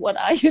 actually, what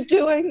are you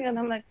doing? And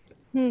I'm like,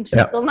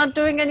 she's still not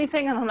doing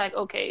anything. And I'm like,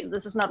 okay,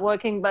 this is not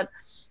working. But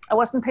I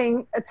wasn't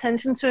paying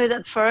attention to it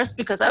at first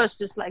because I was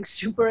just like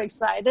super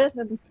excited.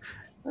 And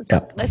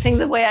I think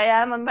the way I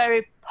am, I'm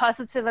very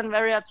positive and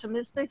very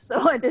optimistic.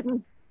 So I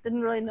didn't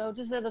really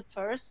notice it at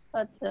first.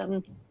 But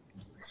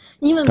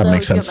even though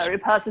you're very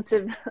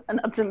positive and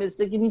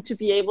optimistic, you need to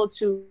be able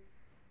to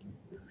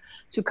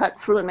cut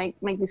through and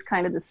make these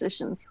kind of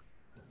decisions.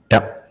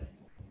 Yeah.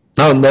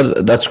 No,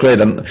 that's great,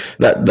 and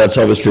that's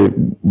obviously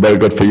very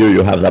good for you.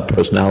 You have that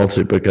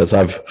personality, because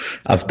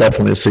I've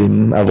definitely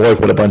seen. I've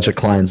worked with a bunch of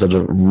clients that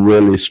have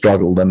really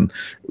struggled and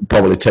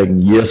probably taken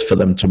years for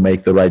them to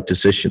make the right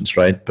decisions,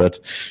 right? But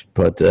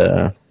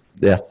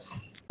yeah.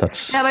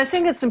 But I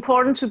think it's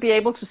important to be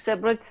able to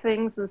separate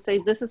things and say,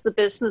 this is the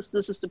business,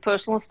 this is the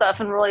personal stuff,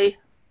 and really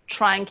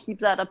try and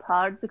keep that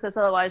apart, because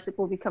otherwise it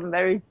will become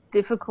very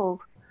difficult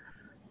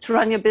to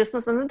run your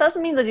business. And it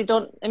doesn't mean that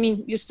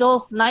you're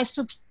still nice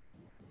to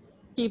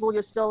people,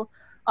 you're still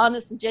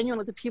honest and genuine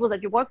with the people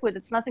that you work with.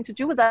 It's nothing to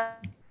do with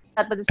that,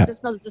 but it's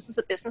just that this is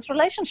a business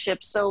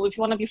relationship. So if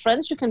you want to be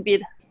friends, you can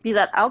be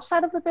that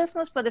outside of the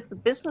business, but if the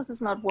business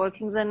is not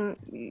working, then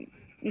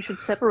you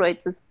should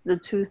separate the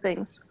two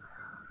things.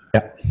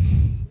 Yeah.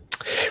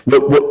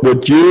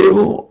 Would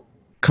you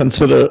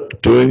consider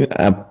doing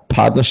a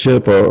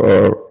partnership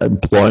or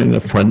employing a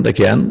friend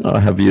again, or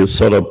have you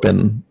sort of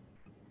been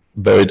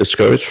very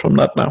discouraged from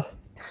that now?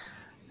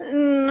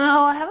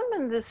 No, I haven't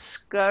been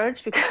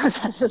discouraged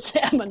because, as I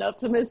say, I'm an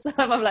optimist.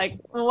 I'm like,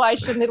 why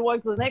shouldn't it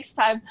work the next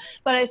time?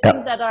 But I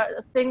think that are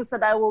things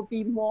that I will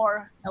be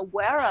more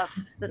aware of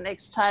the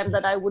next time,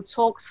 that I would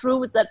talk through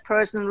with that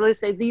person and really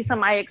say, these are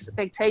my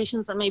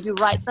expectations, and maybe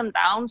write them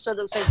down. So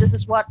they'll say, this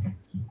is what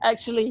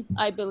actually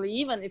I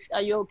believe, and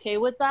are you okay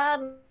with that?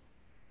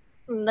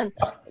 And then,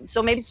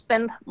 so maybe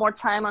spend more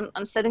time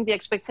on setting the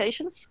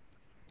expectations,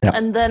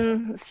 and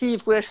then see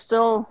if we're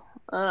still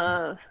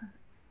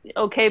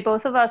okay,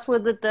 both of us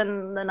with it.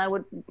 Then I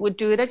would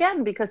do it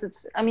again, because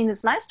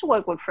it's nice to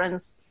work with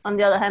friends. On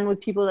the other hand, with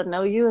people that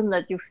know you and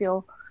that you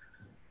feel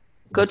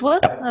good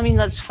with. I mean,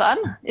 that's fun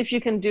if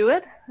you can do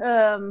it.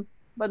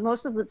 But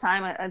most of the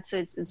time, I'd say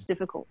it's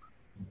difficult.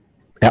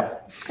 Yeah.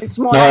 It's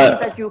more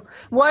that you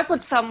work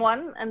with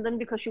someone, and then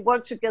because you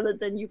work together,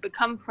 then you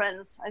become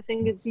friends. I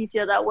think it's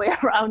easier that way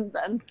around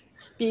than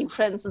being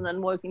friends and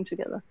then working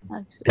together,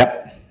 actually.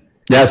 Yeah.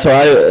 Yeah. So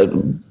I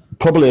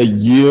probably a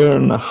year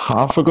and a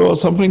half ago or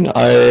something,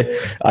 I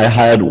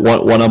hired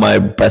one of my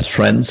best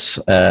friends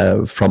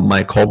from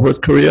my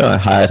corporate career. I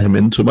hired him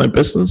into my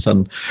business,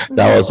 and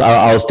that was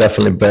I was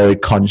definitely very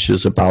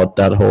conscious about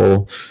that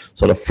whole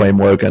sort of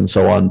framework and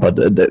so on. But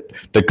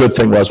the good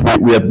thing was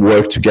we had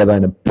worked together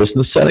in a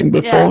business setting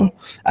before,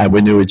 and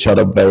we knew each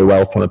other very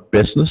well from a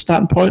business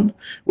standpoint,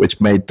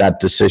 which made that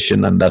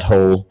decision and that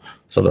whole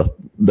sort of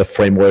the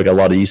framework a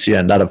lot easier,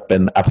 and that have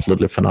been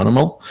absolutely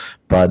phenomenal.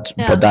 But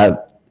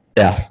that.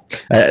 Yeah,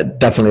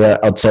 definitely.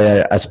 I'd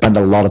say I spend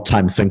a lot of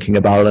time thinking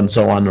about it and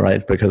so on,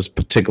 right?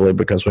 Particularly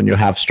because when you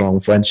have strong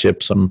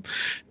friendships, I'm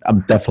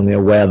definitely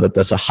aware that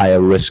there's a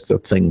higher risk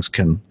that things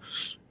can,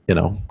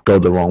 go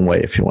the wrong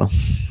way, if you will.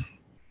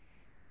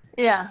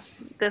 Yeah,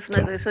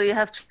 definitely. So you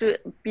have to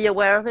be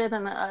aware of it.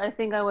 And I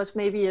think I was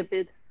maybe a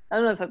bit, I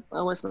don't know if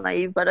I was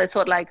naive, but I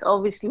thought, like,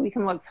 obviously we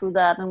can work through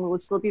that and we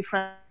would still be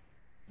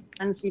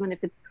friends, even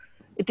if it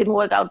didn't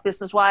work out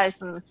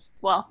business-wise. And,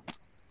 well,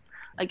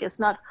 I guess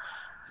not.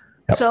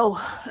 So,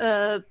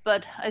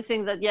 but I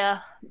think that,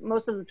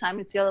 most of the time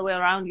it's the other way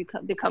around. You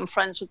become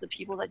friends with the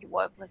people that you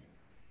work with.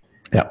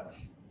 Yeah.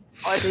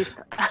 Or at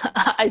least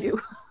I do.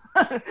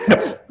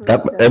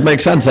 It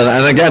makes sense.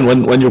 And again,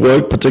 when you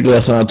work, particularly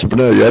as an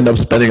entrepreneur, you end up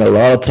spending a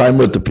lot of time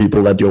with the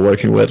people that you're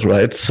working with,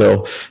 right?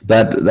 So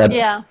that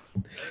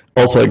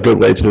also a good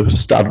way to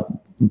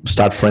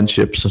start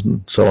friendships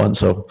and so on.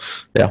 So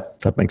yeah,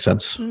 that makes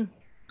sense.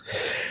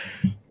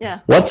 Yeah.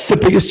 What's the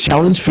biggest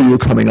challenge for you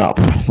coming up?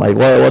 Like,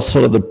 what's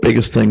sort of the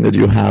biggest thing that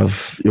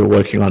you're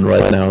working on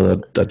right now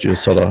that you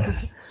sort of...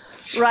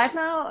 Right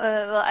now,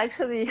 well,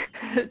 actually,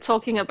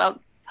 talking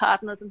about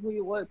partners and who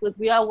you work with,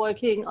 we are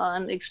working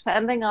on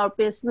expanding our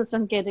business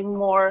and getting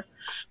more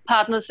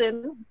partners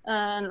in.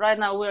 And right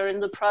now we're in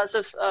the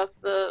process of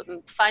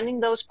finding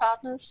those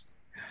partners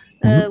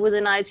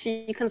within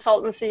IT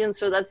consultancy. And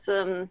so that's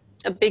a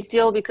big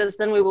deal, because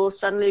then we will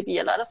suddenly be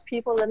a lot of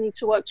people that need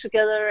to work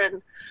together,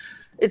 and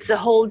it's a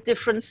whole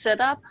different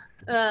setup,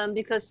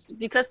 because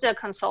they're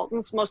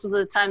consultants. Most of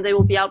the time they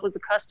will be out with the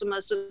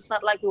customers, so it's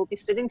not like we'll be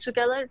sitting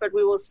together, but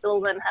we will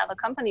still then have a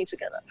company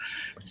together.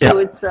 So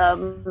it's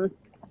a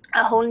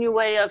whole new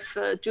way of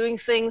doing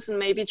things, and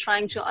maybe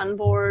trying to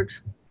onboard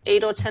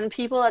 8 or 10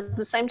 people at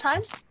the same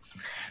time.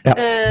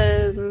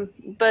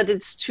 But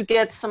it's to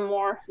get some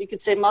more, you could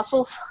say,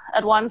 muscles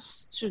at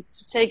once to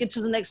take it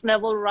to the next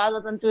level, rather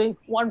than doing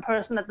one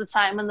person at the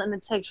time and then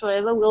it takes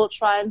forever. We'll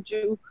try and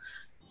do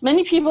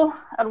many people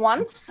at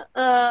once,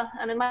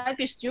 and it might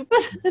be stupid,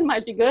 it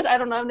might be good. I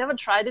don't know. I've never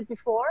tried it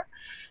before,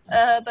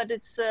 but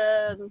it's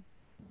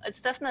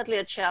definitely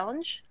a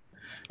challenge.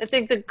 I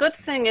think the good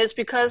thing is,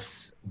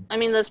 because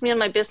there's me and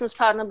my business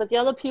partner, but the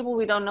other people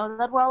we don't know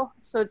that well.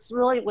 So it's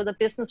really with a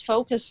business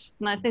focus,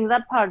 and I think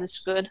that part is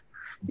good,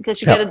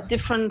 because you get a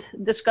different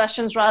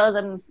discussions rather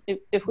than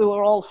if we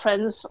were all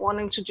friends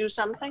wanting to do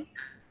something.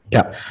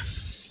 Yeah.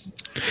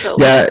 So,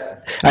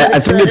 I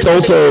think it's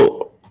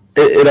also.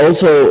 It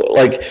also,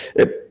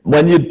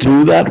 when you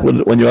do that,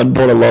 when you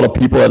onboard a lot of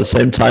people at the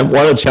same time,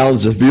 one of the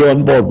challenges, if you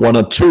onboard 1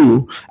 or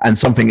 2 and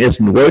something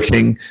isn't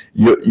working,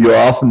 you're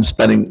often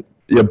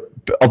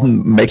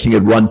making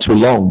it run too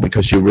long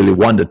because you really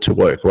want it to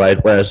work, right?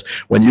 Whereas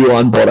when you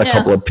onboard a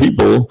couple of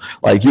people,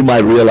 you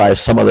might realize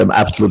some of them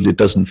absolutely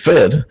doesn't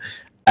fit,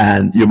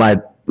 and you might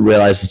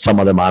realize that some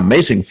of them are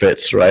amazing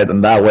fits, right?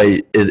 And that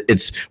way,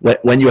 it's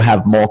when you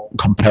have more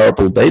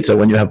comparable data,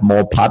 when you have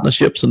more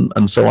partnerships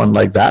and so on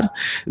like that,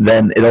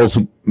 then it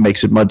also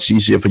makes it much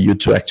easier for you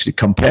to actually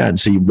compare and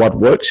see what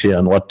works here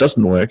and what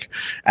doesn't work,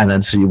 and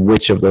then see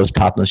which of those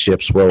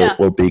partnerships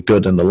will be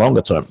good in the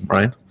longer term,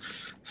 right?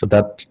 So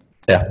that,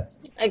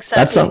 exactly.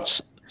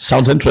 That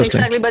sounds interesting.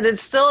 Exactly, but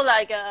it's still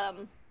like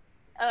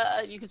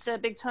you could say a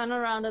big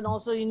turnaround, and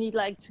also you need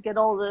to get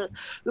all the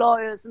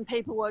lawyers and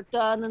paperwork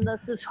done, and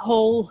there's this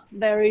whole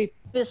very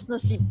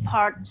businessy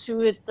part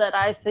to it that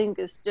I think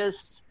is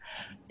just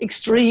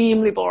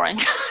extremely boring.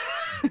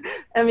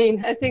 I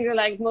mean, I think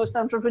like most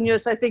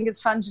entrepreneurs, I think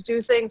it's fun to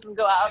do things and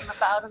go out and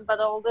about them, but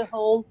all the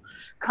whole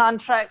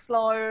contracts,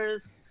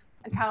 lawyers,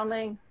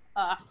 accounting,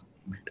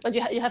 but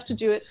you have to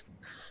do it.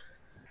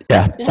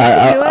 Yeah, You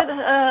have to do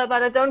it,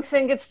 but I don't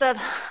think it's that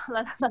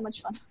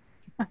much fun.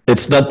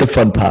 It's not the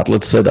fun part,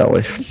 let's say that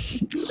way.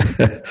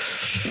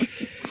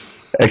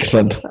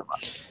 Excellent.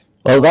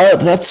 Well,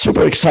 that's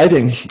super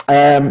exciting.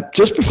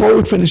 Just before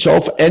we finish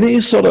off,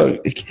 any sort of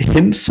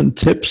hints and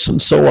tips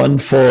and so on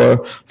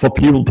for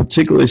people,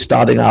 particularly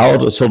starting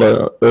out or sort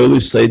of early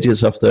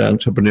stages of their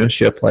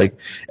entrepreneurship? Like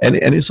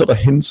any sort of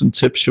hints and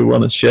tips you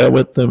want to share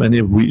with them?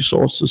 Any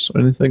resources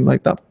or anything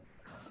like that?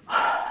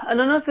 I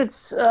don't know if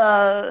it's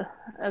a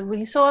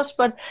resource,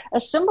 but a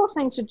simple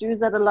thing to do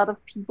that a lot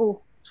of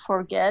people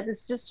forget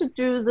is just to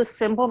do the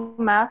simple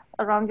math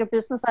around your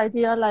business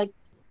idea. Like,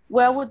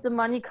 where would the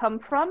money come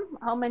from?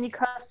 How many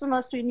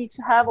customers do you need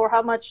to have, or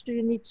how much do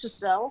you need to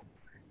sell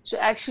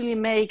to actually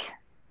make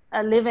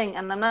a living?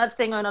 And I'm not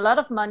saying earn a lot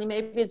of money.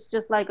 Maybe it's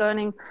just like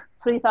earning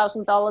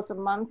 $3,000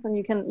 a month, and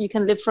you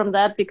can live from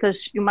that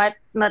because you might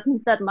not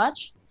need that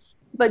much.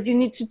 But you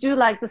need to do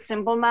like the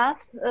simple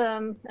math,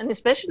 and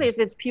especially if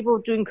it's people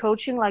doing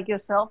coaching like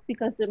yourself,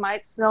 because they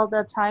might sell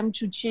their time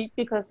too cheap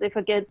because they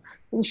forget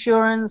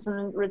insurance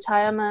and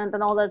retirement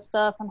and all that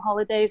stuff and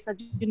holidays that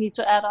you need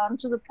to add on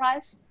to the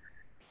price.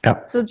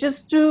 Yeah. So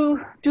just do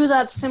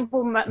that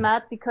simple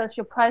math, because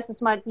your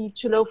prices might be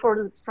too low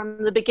from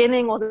the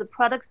beginning, or the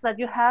products that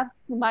you have,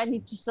 you might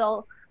need to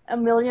sell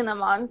 $1 million a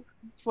month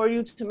for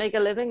you to make a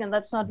living, and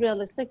that's not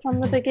realistic from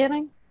the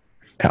beginning.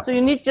 Yeah. So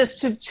you need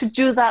just to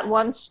do that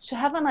once, to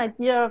have an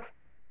idea of,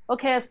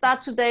 okay, I start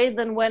today,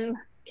 then when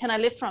can I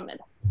live from it?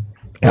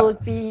 Yeah. Will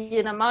it be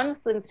in a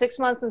month, in 6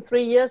 months, in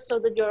 3 years, so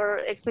that your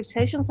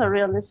expectations are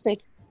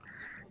realistic?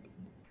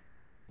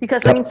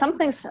 Because I mean, some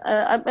things,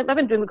 I've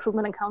been doing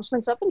recruitment and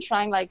counseling, so I've been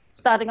trying like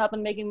starting up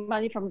and making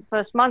money from the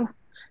first month,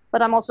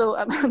 but I'm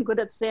good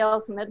at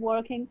sales and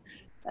networking,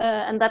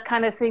 and that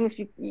kind of things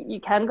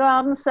you can go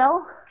out and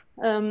sell,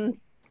 and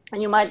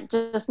you might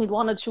just need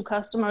 1 or 2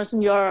 customers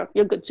and you're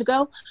good to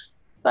go.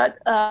 But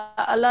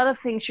a lot of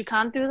things you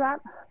can't do that,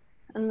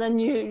 and then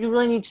you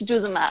really need to do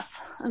the math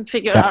and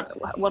figure out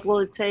what will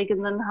it take,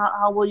 and then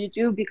how will you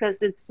do,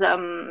 because it's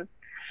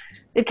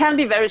it can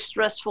be very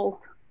stressful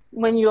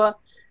when you're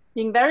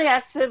being very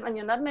active and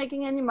you're not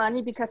making any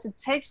money, because it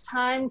takes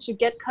time to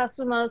get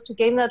customers, to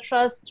gain their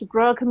trust, to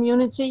grow a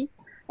community.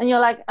 And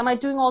you're like, am I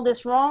doing all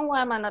this wrong?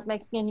 Why am I not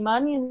making any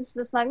money? And it's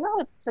just like, no,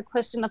 it's a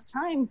question of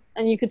time.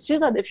 And you could see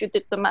that if you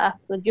did the math,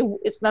 that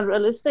it's not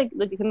realistic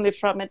that you can live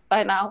from it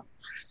by now.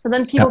 So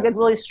then people get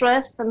really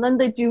stressed, and then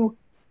they do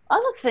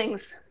other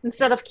things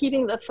instead of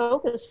keeping their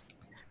focus.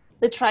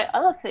 They try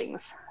other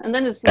things, and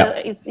then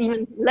it's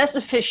even less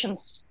efficient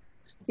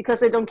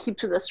because they don't keep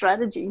to their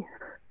strategy.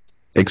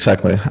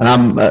 Exactly, and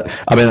I'm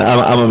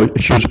a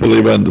huge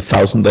believer in the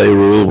 1,000-day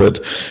rule,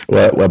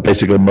 where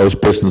basically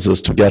most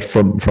businesses, to get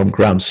from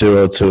ground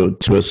zero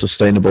to a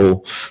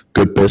sustainable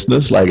good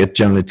business, like it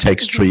generally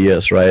takes 3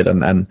 years, right?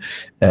 And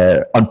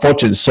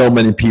unfortunately, so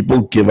many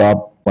people give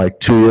up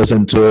like 2 years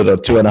into it or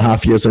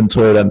 2.5 years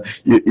into it, and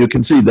you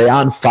can see they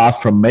aren't far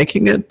from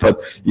making it, but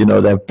you know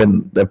they've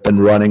been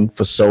running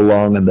for so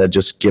long and they're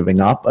just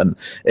giving up, and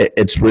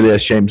it's really a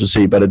shame to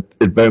see. But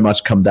it very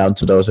much comes down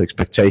to those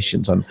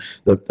expectations, and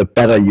the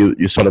better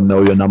you sort of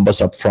know your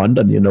numbers up front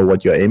and you know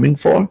what you're aiming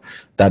for,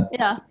 that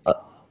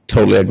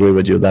totally agree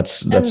with you.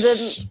 That's then,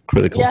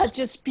 critical. Yeah,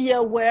 just be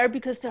aware,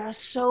 because there are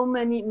so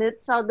many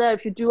myths out there.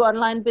 If you do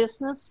online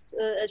business,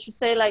 as you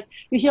say, like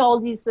you hear all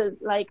these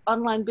like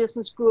online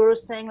business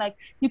gurus saying like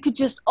you could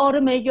just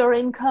automate your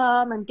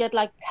income and get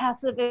like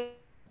passive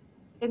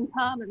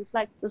income, and it's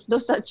like there's no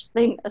such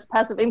thing as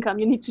passive income.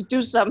 You need to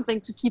do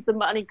something to keep the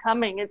money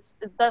coming. It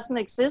doesn't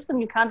exist,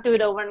 and you can't do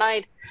it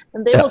overnight.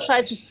 And they will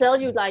try to sell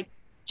you like,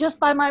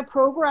 just buy my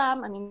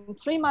program, and in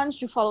 3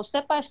 months you follow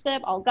step by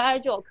step, I'll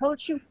guide you, I'll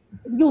coach you,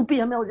 you'll be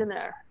a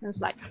millionaire. And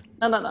it's like,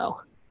 no,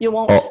 you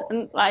won't.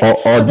 And like,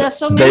 there's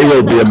so many they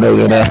will be a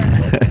millionaire.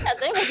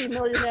 They will be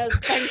millionaires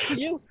thanks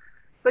to you.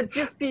 But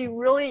just be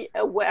really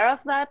aware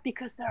of that,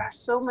 because there are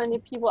so many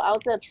people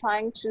out there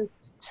trying to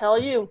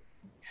tell you,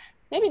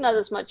 maybe not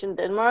as much in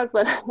Denmark,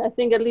 but I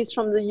think at least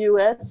from the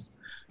US,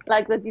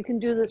 like that you can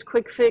do this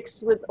quick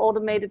fix with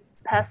automated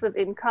passive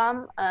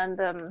income, and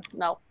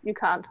no, you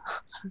can't.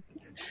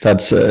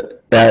 That's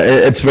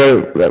it's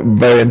very,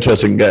 very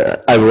interesting.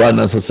 I run,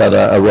 as I said,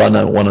 I run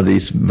one of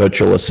these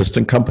virtual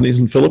assistant companies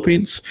in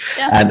Philippines,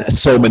 and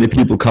so many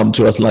people come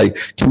to us like,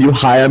 can you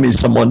hire me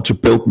someone to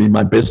build me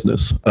my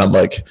business? And I'm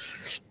like,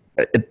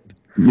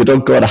 you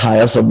don't go to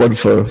hire someone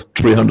for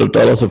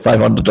 $300 or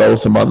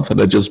 $500 a month and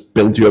they just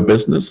build your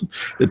business.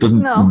 It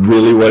doesn't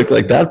really work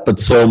like that. But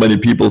so many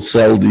people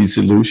sell these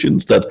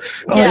illusions that,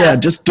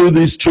 just do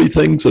these 3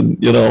 things, and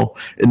you know,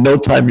 in no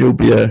time you'll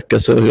be a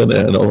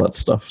gazillionaire and all that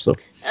stuff. So,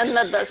 and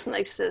that doesn't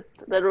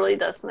exist. That really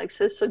doesn't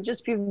exist. So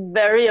just be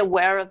very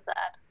aware of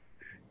that.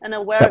 and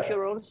aware of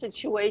your own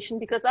situation.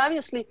 Because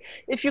obviously,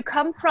 if you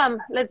come from,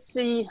 let's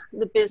see,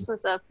 the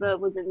business of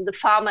within the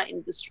pharma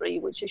industry,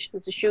 which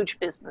is a huge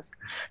business.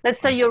 Let's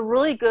say you're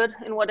really good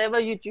in whatever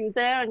you do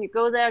there, and you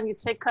go there and you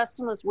take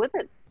customers with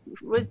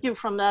you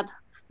from that.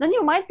 Then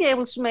you might be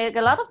able to make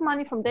a lot of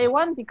money from day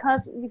one,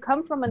 because you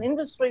come from an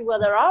industry where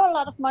there are a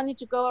lot of money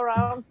to go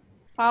around,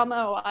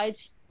 pharma or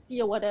IT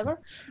or whatever.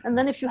 And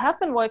then if you have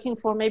been working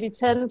for maybe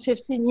 10,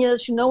 15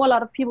 years, you know a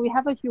lot of people, you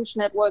have a huge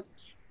network,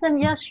 then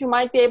yes, you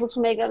might be able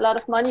to make a lot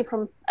of money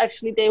from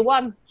actually day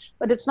one.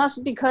 But it's not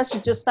because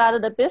you just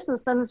started a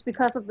business, then it's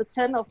because of the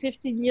 10 or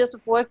 15 years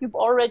of work you've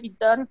already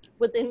done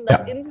within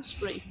that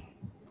industry.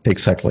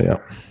 Exactly, yeah.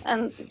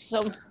 And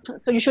so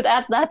you should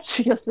add that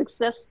to your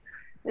success.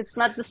 It's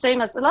not the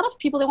same as a lot of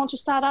people, they want to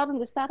start out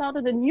and they start out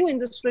in a new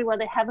industry where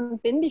they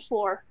haven't been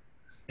before.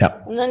 Yeah.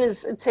 And then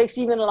it takes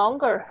even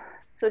longer.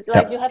 So it's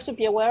like you have to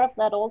be aware of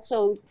that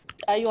also.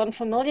 Are you on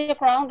familiar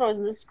ground, or is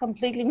this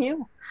completely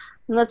new?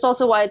 And that's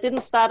also why I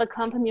didn't start a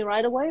company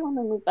right away when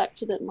I moved back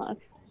to Denmark.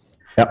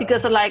 Yep.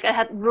 Because I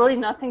had really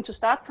nothing to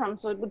start from,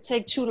 so it would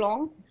take too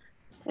long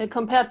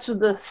compared to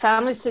the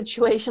family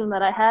situation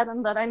that I had,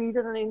 and that I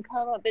needed an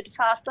income a bit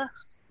faster.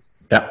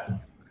 Yeah.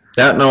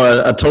 Yeah,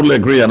 no, I totally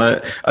agree. And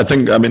I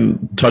think, I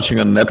mean,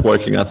 touching on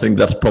networking, I think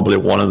that's probably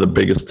one of the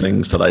biggest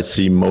things that I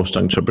see most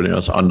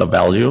entrepreneurs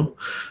undervalue,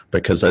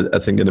 because I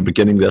think in the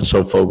beginning they're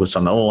so focused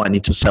on, I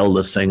need to sell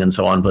this thing and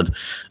so on. But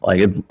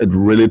like it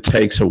really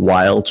takes a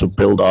while to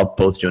build up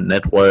both your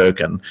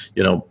network and,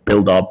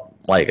 build up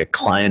like a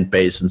client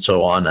base and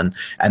so on. And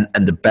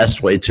the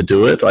best way to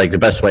do it, like the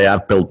best way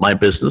I've built my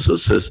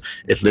businesses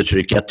is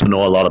literally get to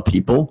know a lot of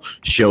people,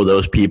 show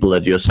those people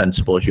that you're a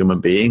sensible human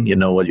being, you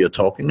know what you're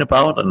talking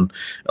about. And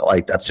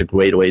like, that's a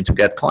great way to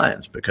get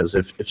clients, because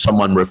if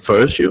someone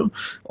refers you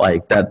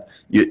like that,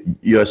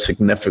 you're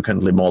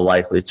significantly more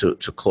likely to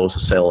close a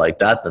sale like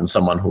that than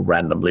someone who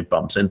randomly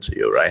bumps into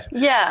you, right?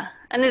 Yeah.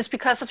 And it's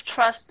because of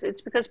trust.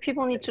 It's because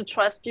people need to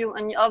trust you,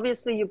 and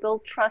obviously you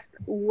build trust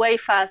way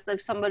faster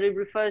if somebody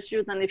refers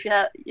you than if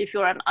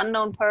you're an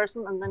unknown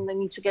person, and then they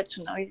need to get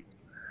to know you.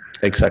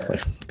 Exactly.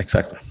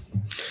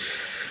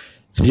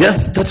 So yeah,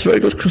 that's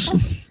very good,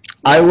 Kristen.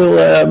 I will.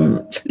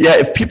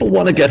 If people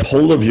want to get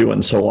hold of you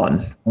and so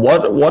on,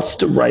 what's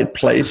the right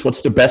place?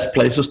 What's the best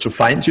places to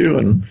find you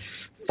and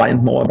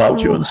find more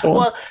about you and so on?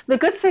 Well, the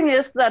good thing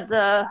is that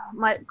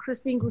my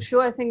Christine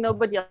Gouchot, I think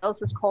nobody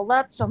else is called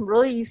that, so I'm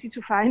really easy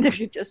to find if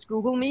you just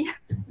Google me.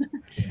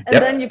 And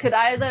then you could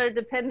either,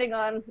 depending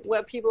on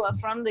where people are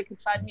from, they could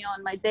find me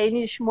on my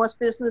Danish Mors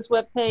Business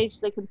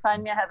webpage. They can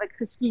find me. I have a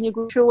Christine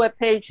Gouchot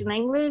webpage in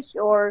English,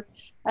 or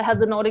I have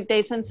the Nordic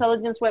Data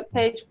Intelligence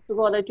webpage for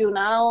what I do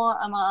now.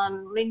 I'm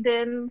on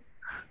LinkedIn.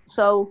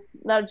 So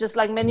there are just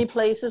like many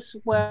places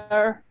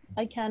where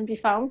I can be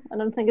found. I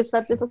don't think it's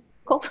that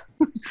difficult.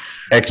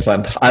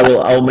 Excellent.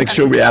 I'll make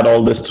sure we add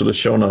all this to the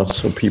show notes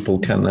so people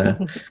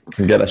can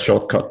get a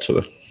shortcut to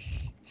it.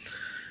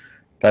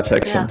 That's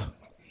excellent. Yeah.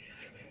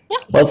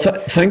 Well,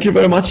 thank you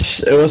very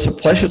much. It was a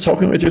pleasure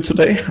talking with you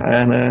today,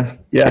 and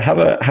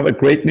have a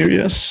great New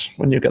Year's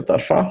when you get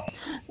that far.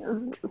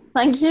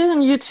 Thank you,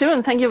 and you too,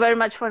 and thank you very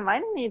much for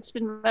inviting me. It's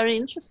been very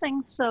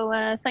interesting. So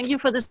thank you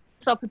for this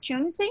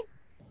opportunity,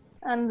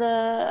 and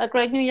a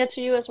great New Year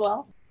to you as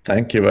well.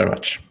 Thank you very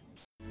much.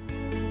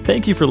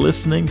 Thank you for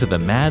listening to the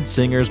Mad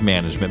Singers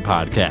Management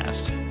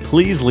Podcast.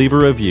 Please leave a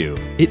review.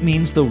 It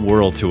means the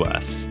world to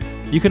us.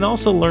 You can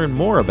also learn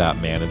more about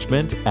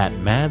management at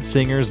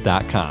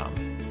madsingers.com.